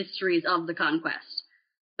writing histories of the conquest,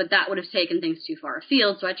 but that would have taken things too far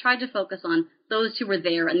afield, so I tried to focus on those who were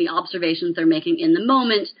there and the observations they're making in the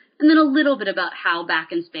moment, and then a little bit about how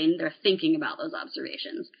back in Spain they're thinking about those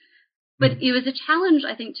observations. But it was a challenge,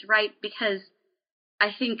 I think, to write because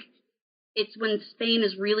I think it's when Spain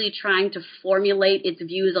is really trying to formulate its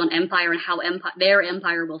views on empire and how their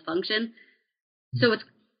empire will function. So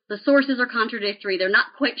the sources are contradictory. They're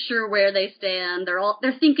not quite sure where they stand.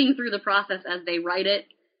 They're thinking through the process as they write it,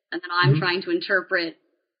 and then I'm trying to interpret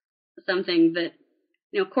something that,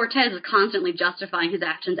 Cortez is constantly justifying his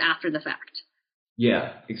actions after the fact.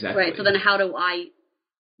 Yeah, exactly. Right. So then how do I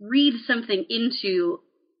read something into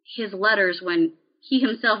his letters when he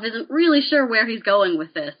himself isn't really sure where he's going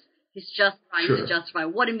with this? He's just trying to justify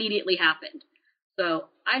what immediately happened. So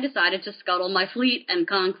I decided to scuttle my fleet and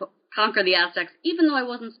conquer the Aztecs, even though I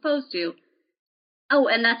wasn't supposed to. Oh,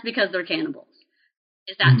 and that's because they're cannibals.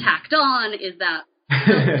 Is that tacked on? Is that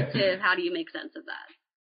relative? How do you make sense of that?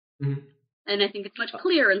 And I think it's much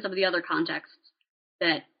clearer in some of the other contexts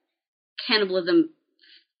that cannibalism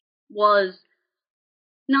was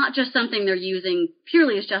not just something they're using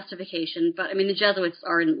purely as justification, but, I mean, the Jesuits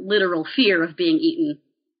are in literal fear of being eaten,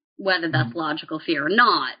 whether that's logical fear or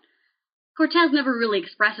not. Cortez never really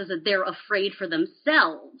expresses that they're afraid for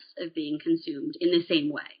themselves of being consumed in the same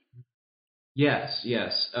way. Yes.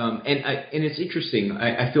 And it's interesting.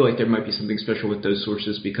 I feel like there might be something special with those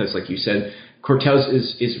sources because, like you said, Cortez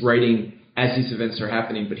is writing as these events are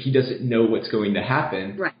happening, but he doesn't know what's going to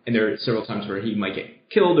happen. Right. And there are several times where he might get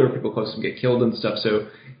killed or people close to him get killed and stuff. So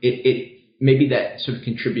it maybe that sort of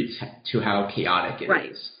contributes to how chaotic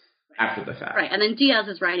it is after the fact. Right. And then Diaz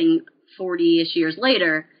is writing 40-ish years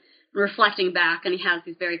later, reflecting back, and he has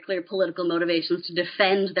these very clear political motivations to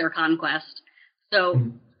defend their conquest. So,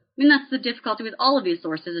 I mean, that's the difficulty with all of these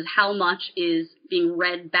sources, is how much is being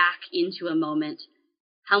read back into a moment,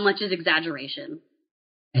 how much is exaggeration.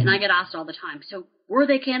 And I get asked all the time, so were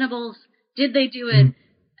they cannibals? Did they do it?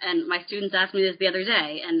 And my students asked me this the other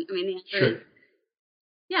day, and I mean, the answer is,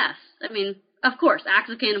 yes. I mean, of course, acts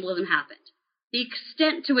of cannibalism happened. The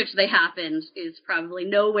extent to which they happened is probably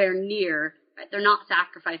nowhere near, right? They're not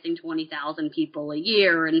sacrificing 20,000 people a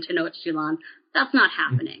year in Tenochtitlan. That's not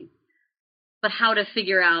happening. But how to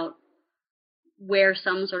figure out where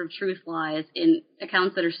some sort of truth lies in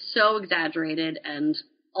accounts that are so exaggerated and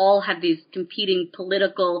all have these competing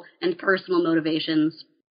political and personal motivations,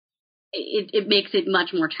 it makes it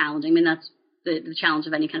much more challenging. I mean, that's the challenge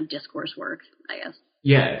of any kind of discourse work, I guess.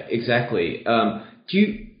 Yeah, exactly. Do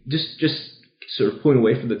you just sort of pulling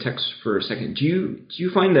away from the text for a second? Do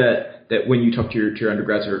you find that when you talk to your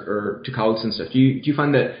undergrads or to colleagues and stuff, do you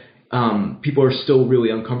find that people are still really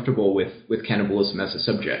uncomfortable with cannibalism as a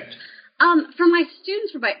subject? For my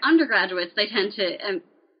students, for my undergraduates, they tend to,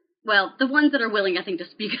 the ones that are willing, I think, to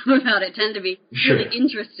speak up about it tend to be really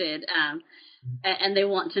interested, and they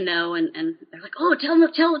want to know, and they're like, oh,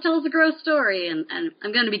 tell us a gross story, and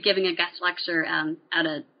I'm going to be giving a guest lecture at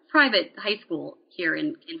a private high school here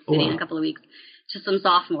in City in a couple of weeks to some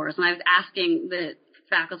sophomores, and I was asking the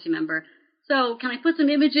faculty member, so can I put some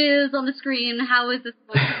images on the screen? How is this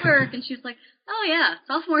going to work? And she was like, oh yeah,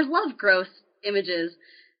 sophomores love gross images.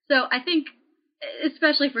 So I think,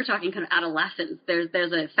 especially if we're talking kind of adolescence,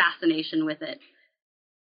 there's a fascination with it.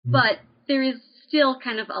 But there is still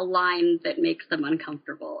kind of a line that makes them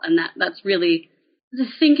uncomfortable, and that's really the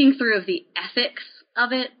thinking through of the ethics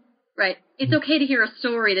of it, right? It's okay to hear a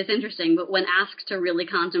story that's interesting, but when asked to really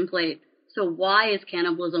contemplate, so why is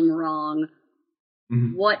cannibalism wrong?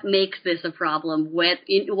 What makes this a problem?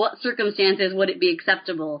 In what circumstances would it be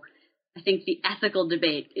acceptable? I think the ethical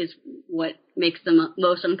debate is what makes them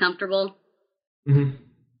most uncomfortable. And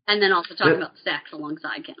then also talking about sex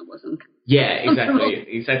alongside cannibalism. Yeah,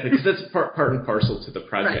 exactly. Because that's part and parcel to the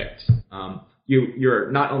project. Right.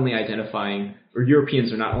 You're not only identifying, or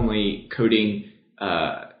Europeans are not only coding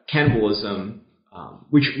cannibalism,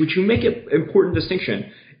 which you make an important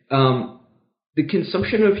distinction. The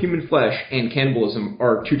consumption of human flesh and cannibalism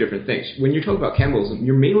are two different things. When you're talking about cannibalism,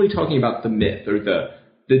 you're mainly talking about the myth or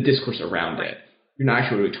the discourse around it. You're not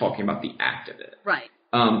actually really talking about the act of it. Right.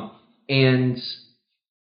 And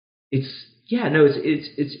it's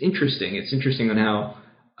interesting. It's interesting on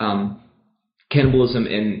how cannibalism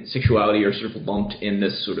and sexuality are sort of lumped in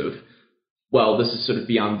this sort of, this is sort of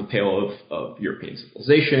beyond the pale of European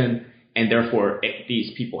civilization, and therefore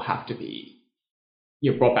these people have to be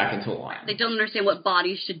brought back into line. They don't understand what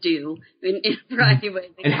bodies should do in a variety of ways.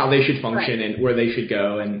 And how they should function and where they should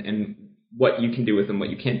go and what you can do with them, what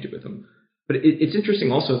you can't do with them. But it's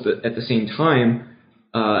interesting also at the same time,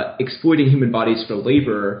 exploiting human bodies for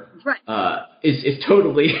labor is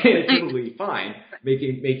totally fine. Right.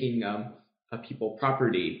 Making people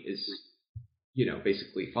property is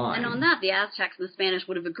basically fine. And on that, the Aztecs and the Spanish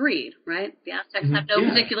would have agreed, right? The Aztecs had no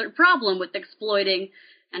particular problem with exploiting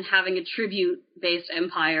and having a tribute-based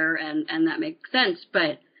empire, and that makes sense.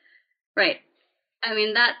 But, right, I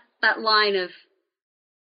mean, that line of,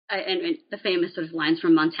 and the famous sort of lines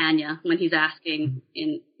from Montaigne when he's asking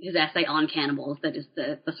in his essay on cannibals, that is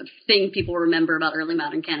the sort of thing people remember about early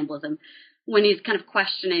modern cannibalism, when he's kind of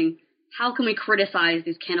questioning how can we criticize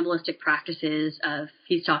these cannibalistic practices of,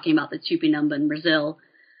 he's talking about the Tupinamba in Brazil,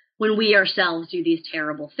 when we ourselves do these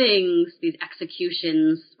terrible things, these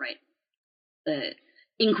executions, right, the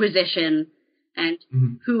Inquisition, and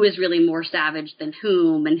who is really more savage than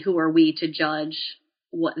whom, and who are we to judge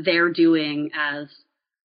what they're doing as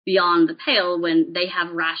beyond the pale when they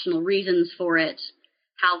have rational reasons for it?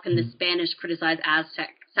 How can the Spanish criticize Aztec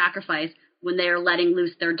sacrifice when they are letting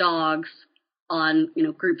loose their dogs on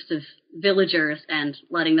groups of villagers and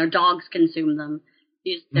letting their dogs consume them?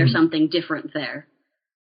 Is there something different there?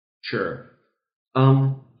 Sure.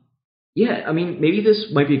 Yeah, I mean, maybe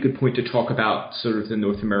this might be a good point to talk about sort of the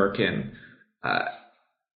North American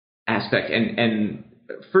aspect. And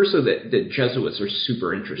first, so the Jesuits are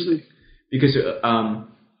super interesting because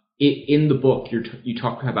in the book you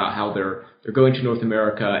talk about how they're going to North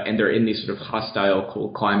America and they're in these sort of hostile,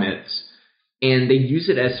 cold climates, and they use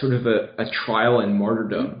it as sort of a trial and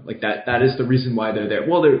martyrdom. Like that is the reason why they're there.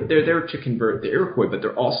 Well, they're there to convert the Iroquois, but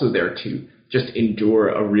they're also there to just endure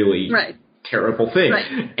a really terrible thing.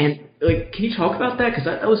 Right. And can you talk about that? Because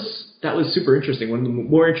that was super interesting. One of the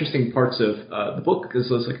more interesting parts of the book,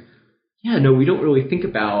 because I was like, we don't really think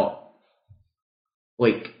about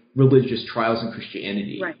religious trials in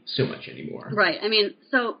Christianity so much anymore. Right. I mean,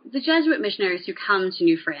 so the Jesuit missionaries who come to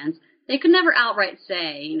New France, they could never outright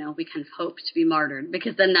say, we kind of hope to be martyred,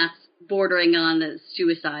 because then that's bordering on a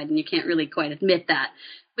suicide, and you can't really quite admit that.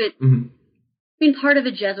 But I mean, part of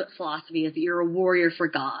the Jesuit philosophy is that you're a warrior for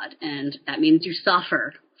God, and that means you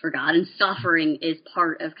suffer for God, and suffering is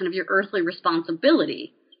part of kind of your earthly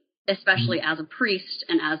responsibility. especially as a priest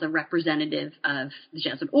and as a representative of the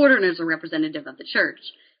Jesuit order and as a representative of the church.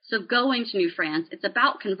 So going to New France, it's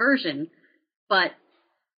about conversion, but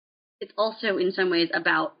it's also in some ways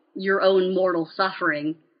about your own mortal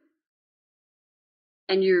suffering.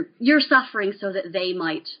 And you're suffering so that they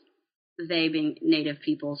being native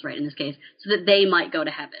peoples, right, in this case, so that they might go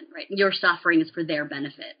to heaven, right? Your suffering is for their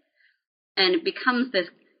benefit. And it becomes this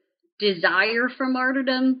desire for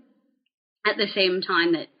martyrdom at the same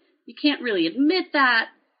time that you can't really admit that,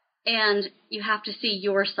 and you have to see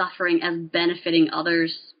your suffering as benefiting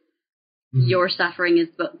others. Mm-hmm. Your suffering is,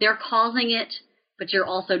 they're causing it, but you're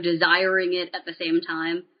also desiring it at the same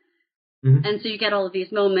time. Mm-hmm. And so you get all of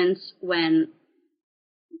these moments when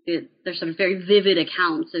there's sort of very vivid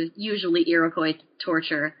accounts of usually Iroquois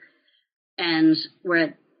torture, and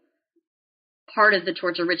where part of the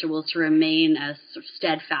torture ritual is to remain as sort of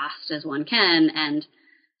steadfast as one can. And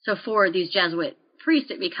so for these Jesuit priests,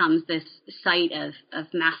 it becomes this site of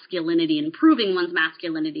masculinity and proving one's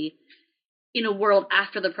masculinity in a world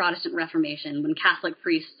after the Protestant Reformation, when Catholic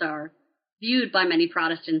priests are viewed by many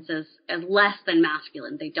Protestants as less than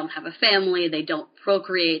masculine. They don't have a family, they don't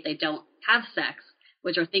procreate, they don't have sex,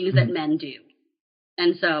 which are things that men do.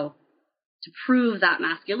 And so to prove that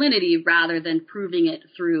masculinity rather than proving it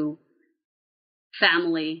through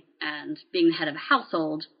family and being the head of a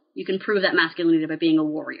household, you can prove that masculinity by being a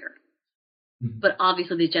warrior. Mm-hmm. But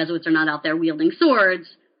obviously these Jesuits are not out there wielding swords.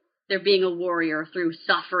 They're being a warrior through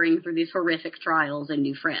suffering through these horrific trials in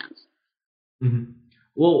New France. Mm-hmm.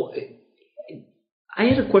 Well, I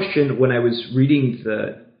had a question when I was reading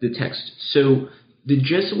the text. So the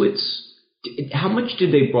Jesuits, how much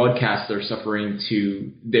did they broadcast their suffering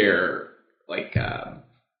to their,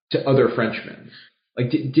 to other Frenchmen?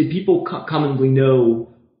 Did people commonly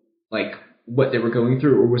know, what they were going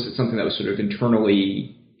through, or was it something that was sort of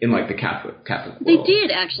internally in, the Catholic world? They did,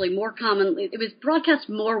 actually, more commonly. It was broadcast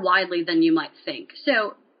more widely than you might think.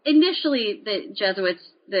 So initially, the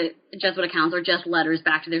Jesuit accounts are just letters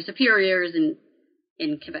back to their superiors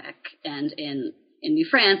in Quebec and in New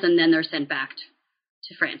France, and then they're sent back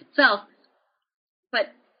to France itself. But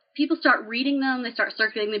people start reading them, they start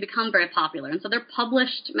circulating, they become very popular. And so they're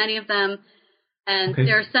published, many of them. And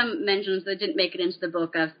there are some mentions that didn't make it into the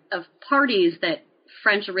book of parties that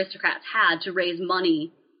French aristocrats had to raise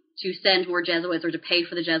money to send more Jesuits or to pay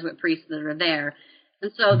for the Jesuit priests that are there.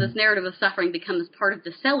 And so this narrative of suffering becomes part of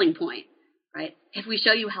the selling point, right? If we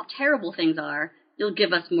show you how terrible things are, you'll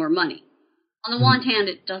give us more money. On the one hand,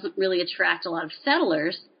 it doesn't really attract a lot of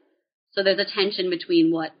settlers, so there's a tension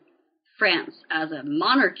between what France as a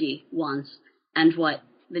monarchy wants and what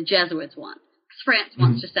the Jesuits want. Because France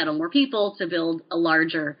wants to settle more people to build a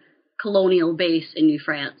larger colonial base in New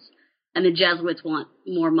France, and the Jesuits want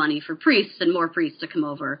more money for priests and more priests to come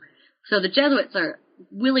over. So the Jesuits are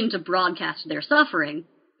willing to broadcast their suffering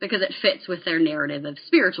because it fits with their narrative of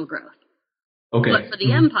spiritual growth. Okay. But for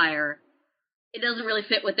the empire, it doesn't really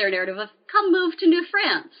fit with their narrative of come move to New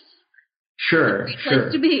France. Sure, it's a great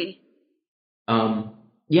place to be.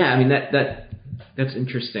 Yeah, I mean that's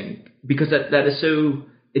interesting because that is so.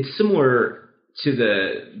 It's similar to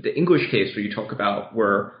the English case where you talk about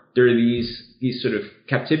where there are these sort of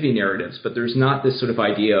captivity narratives, but there's not this sort of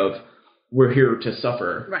idea of we're here to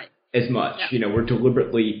suffer as much. Yeah. We're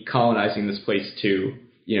deliberately colonizing this place to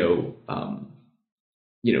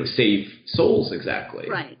save souls. Exactly.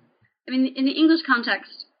 Right. I mean, in the English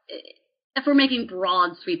context, if we're making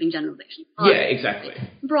broad sweeping generalizations. Exactly.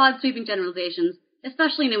 Broad sweeping generalizations,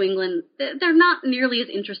 especially New England, they're not nearly as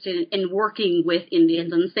interested in working with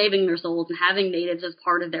Indians and saving their souls and having natives as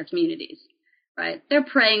part of their communities, right? They're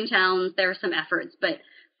praying towns, there are some efforts, but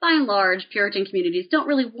by and large, Puritan communities don't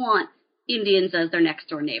really want Indians as their next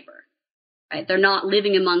door neighbor, right? They're not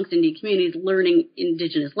living amongst Indian communities, learning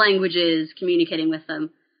indigenous languages, communicating with them.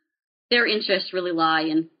 Their interests really lie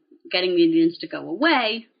in getting the Indians to go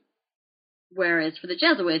away, whereas for the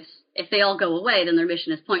Jesuits, if they all go away, then their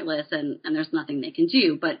mission is pointless and there's nothing they can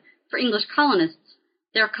do. But for English colonists,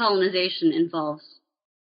 their colonization involves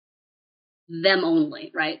them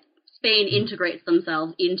only, right? Spain integrates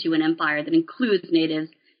themselves into an empire that includes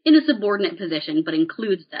natives in a subordinate position, but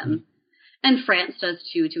includes them. And France does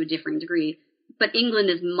too, to a differing degree. But England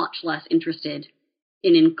is much less interested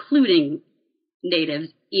in including natives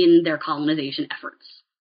in their colonization efforts.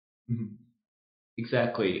 Mm-hmm.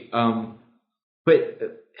 Exactly.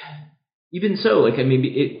 But even so,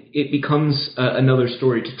 it becomes another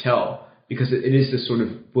story to tell because it is this sort of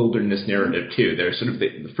wilderness narrative too. There's sort of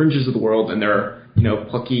the fringes of the world, and there are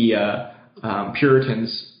plucky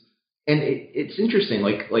Puritans, and it's interesting.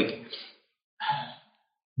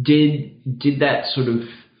 Did that sort of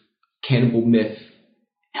cannibal myth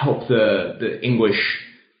help the English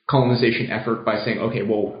colonization effort by saying, okay,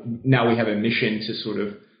 well, now we have a mission to sort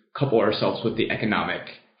of couple ourselves with the economic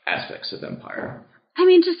aspects of empire? I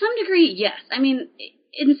mean, to some degree, yes. I mean,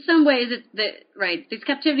 in some ways, these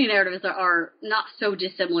captivity narratives are not so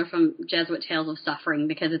dissimilar from Jesuit tales of suffering,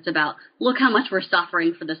 because it's about, look how much we're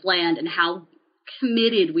suffering for this land and how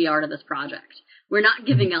committed we are to this project. We're not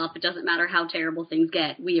giving up. It doesn't matter how terrible things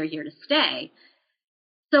get. We are here to stay.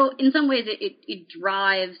 So in some ways, it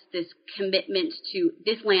drives this commitment to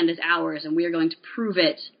this land is ours and we are going to prove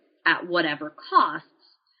it at whatever costs.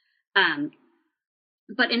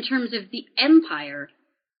 But in terms of the empire,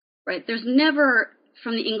 right, there's never,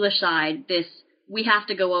 from the English side, this, we have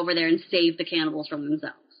to go over there and save the cannibals from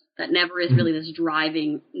themselves. That never is really this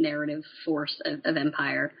driving narrative force of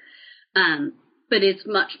empire. But it's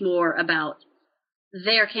much more about,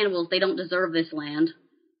 they're cannibals, they don't deserve this land.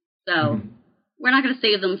 So we're not going to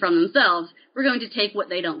save them from themselves. We're going to take what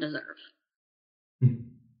they don't deserve.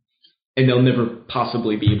 And they'll never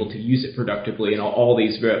possibly be able to use it productively, and all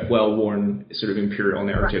these very well-worn sort of imperial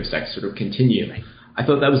narratives that sort of continue. Right. I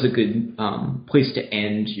thought that was a good place to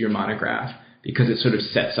end your monograph, because it sort of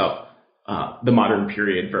sets up the modern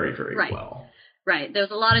period very, very well. Right. There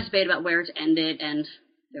was a lot of debate about where to end it, and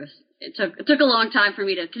it took a long time for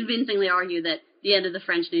me to convincingly argue that the end of the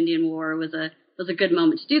French and Indian War was a good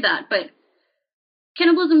moment to do that. But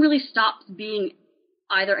cannibalism really stopped being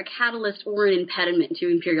either a catalyst or an impediment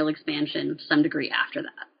to imperial expansion to some degree after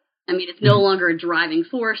that. I mean, it's no longer a driving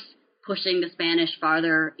force pushing the Spanish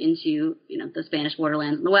farther into, the Spanish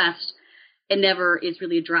borderlands in the west. It never is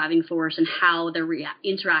really a driving force in how they're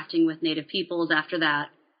interacting with native peoples after that,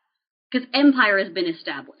 because empire has been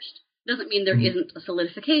established. Doesn't mean there isn't a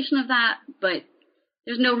solidification of that, but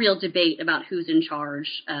there's no real debate about who's in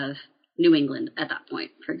charge of New England at that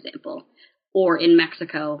point, for example, or in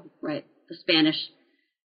Mexico, right? The Spanish,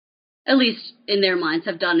 at least in their minds,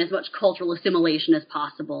 have done as much cultural assimilation as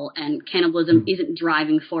possible, and cannibalism isn't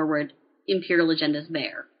driving forward imperial agendas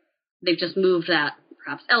there. They've just moved that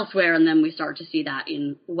perhaps elsewhere, and then we start to see that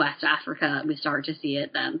in West Africa. We start to see it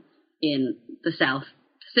then in the South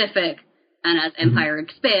Pacific, and as empire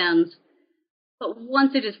expands. But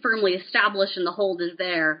once it is firmly established and the hold is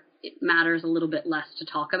there, it matters a little bit less to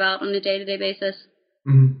talk about on a day-to-day basis.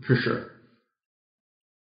 For sure.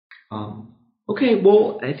 Okay,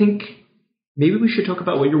 well, I think maybe we should talk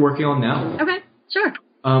about what you're working on now. Okay, sure.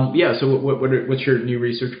 So what's your new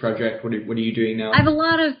research project? What are you doing now? I have a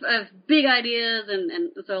lot of big ideas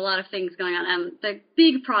and so a lot of things going on. The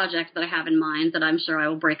big project that I have in mind that I'm sure I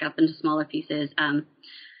will break up into smaller pieces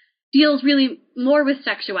deals really more with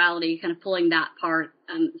sexuality, kind of pulling that part,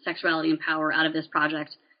 sexuality and power, out of this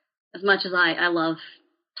project. As much as I love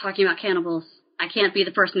talking about cannibals, I can't be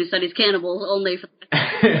the person who studies cannibals only for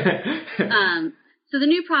so the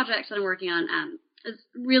new project that I'm working on is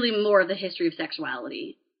really more of the history of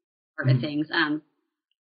sexuality part of things.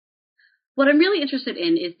 What I'm really interested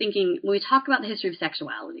in is thinking, when we talk about the history of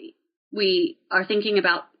sexuality, we are thinking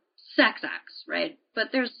about sex acts, right? But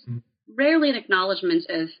there's rarely an acknowledgement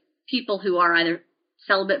of people who are either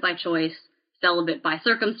celibate by choice, celibate by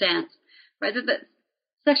circumstance, right? That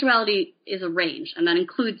sexuality is a range, and that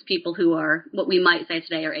includes people who are what we might say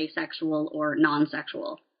today are asexual or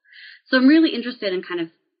non-sexual. So I'm really interested in kind of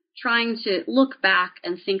trying to look back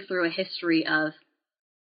and think through a history of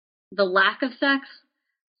the lack of sex.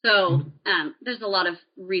 So there's a lot of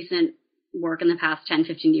recent work in the past 10,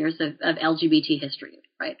 15 years of LGBT history,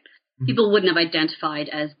 right? People wouldn't have identified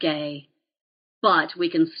as gay, but we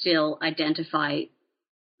can still identify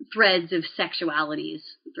threads of sexualities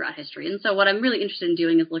throughout history. And so what I'm really interested in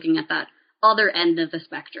doing is looking at that other end of the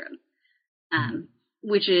spectrum,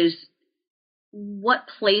 which is, what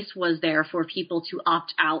place was there for people to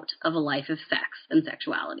opt out of a life of sex and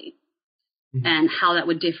sexuality, and how that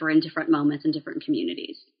would differ in different moments in different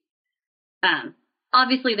communities.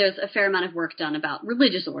 Obviously, there's a fair amount of work done about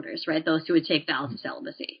religious orders, right? Those who would take vows of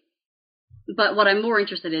celibacy. But what I'm more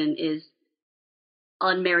interested in is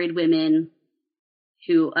unmarried women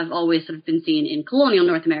who have always sort of been seen in colonial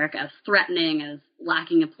North America as threatening, as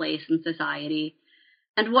lacking a place in society,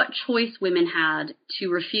 and what choice women had to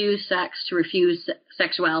refuse sex, to refuse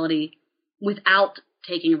sexuality without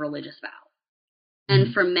taking a religious vow.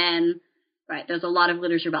 And for men, right, there's a lot of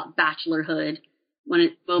literature about bachelorhood,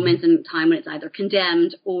 moments in time when it's either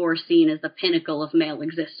condemned or seen as the pinnacle of male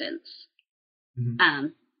existence.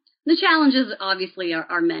 The challenges obviously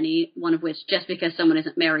are many, one of which, just because someone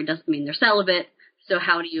isn't married doesn't mean they're celibate. So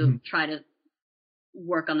how do you try to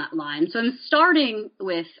work on that line? So I'm starting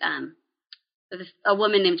with a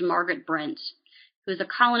woman named Margaret Brent, who's a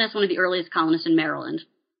colonist, one of the earliest colonists in Maryland.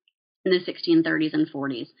 in the 1630s and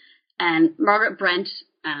 40s. And Margaret Brent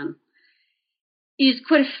is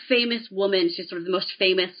quite a famous woman. She's sort of the most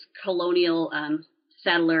famous colonial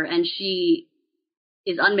settler, and she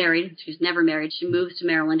is unmarried. She's never married. She moves to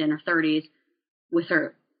Maryland in her 30s with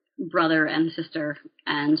her brother and sister,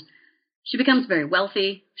 and she becomes very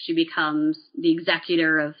wealthy. She becomes the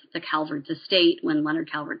executor of the Calvert's estate when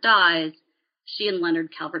Leonard Calvert dies. She and Leonard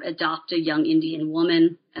Calvert adopt a young Indian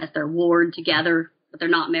woman as their ward together, but they're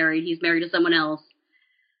not married. He's married to someone else.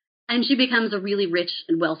 And she becomes a really rich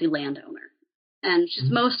and wealthy landowner. And she's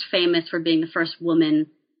most famous for being the first woman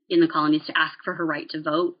in the colonies to ask for her right to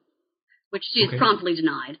vote, which she is promptly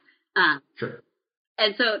denied. Sure.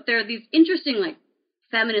 And so there are these interesting, like,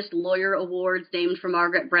 feminist lawyer awards named for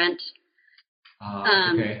Margaret Brent.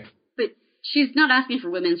 Okay. But she's not asking for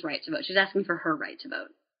women's right to vote. She's asking for her right to vote.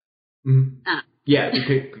 Mm-hmm. Yeah,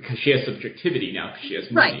 because she has subjectivity now, because she has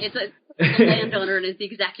money. Right. It's a landowner and is the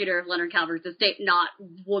executor of Leonard Calvert's estate, not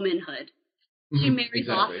womanhood. She marries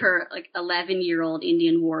off her, like, 11-year-old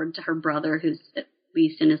Indian ward to her brother, who's at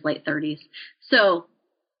least in his late 30s. So,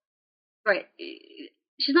 right,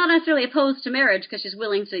 she's not necessarily opposed to marriage because she's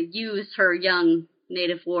willing to use her young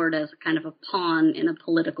native ward as kind of a pawn in a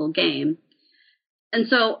political game. And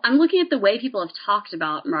so I'm looking at the way people have talked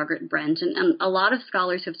about Margaret Brent, and a lot of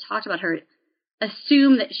scholars who have talked about her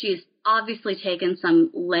assume that she's obviously taken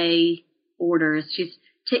some lay orders. She's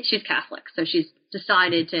Catholic, so she's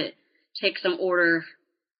decided to take some order,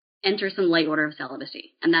 enter some lay order of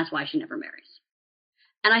celibacy, and that's why she never marries.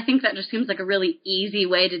 And I think that just seems like a really easy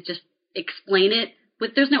way to just explain it.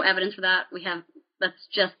 But there's no evidence for that. That's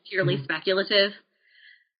just purely speculative.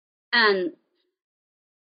 And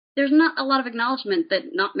there's not a lot of acknowledgement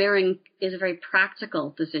that not marrying is a very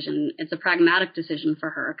practical decision. It's a pragmatic decision for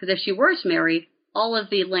her. Because if she were to marry, all of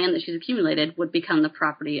the land that she's accumulated would become the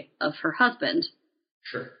property of her husband.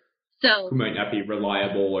 Sure. So, who might not be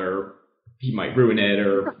reliable, or he might ruin it,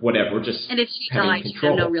 or whatever. And if she died, she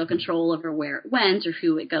had no real control over where it went or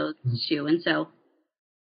who it goes to. And so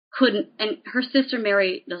and her sister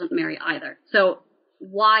Mary doesn't marry either. So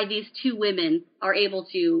why these two women are able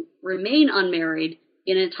to remain unmarried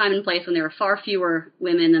in a time and place when there are far fewer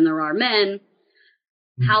women than there are men,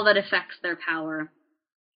 how that affects their power.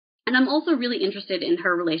 And I'm also really interested in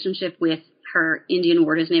her relationship with her Indian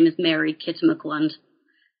ward. His name is Mary Kitamukund,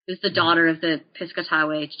 who's the daughter of the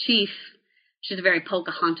Piscataway chief. She's a very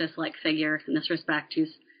Pocahontas-like figure in this respect,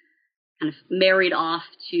 who's kind of married off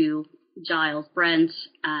to Giles Brent.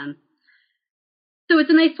 So it's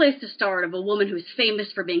a nice place to start, of a woman who's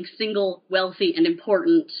famous for being single, wealthy, and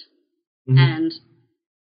important. And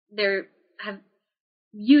there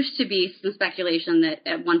used to be some speculation that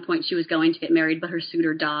at one point she was going to get married, but her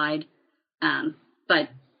suitor died. But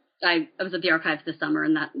I was at the archives this summer,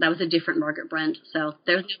 and that was a different Margaret Brent. So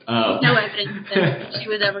there's no evidence that she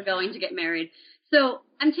was ever going to get married. So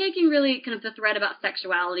I'm taking really kind of the thread about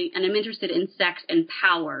sexuality, and I'm interested in sex and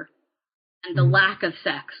power, and the lack of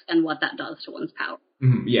sex and what that does to one's power.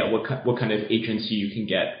 Yeah, what kind of agency you can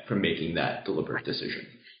get from making that deliberate decision,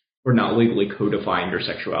 or not legally codifying your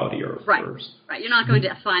sexuality or right. You're not going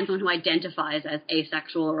to find someone who identifies as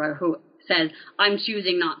asexual or who says, I'm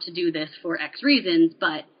choosing not to do this for X reasons,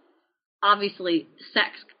 but obviously sex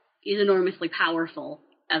is enormously powerful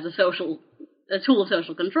as a tool of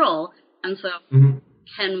social control, and so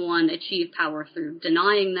can one achieve power through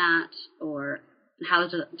denying that, or how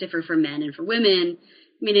does it differ for men and for women?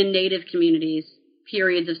 I mean, in Native communities,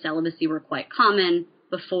 periods of celibacy were quite common.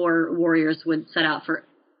 Before warriors would set out for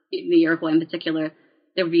the Iroquois in particular,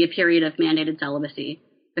 there would be a period of mandated celibacy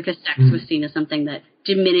because sex was seen as something that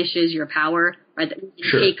diminishes your power, right? That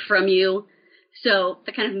can take from you. So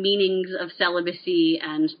the kind of meanings of celibacy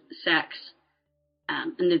and sex,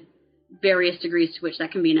 and the various degrees to which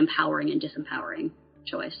that can be an empowering and disempowering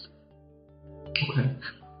choice. Okay.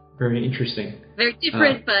 Very interesting. Very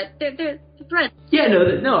different, but they're threads. Yeah,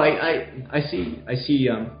 I see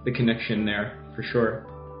the connection there for sure.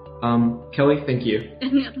 Kelly, thank you.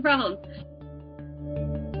 No problem.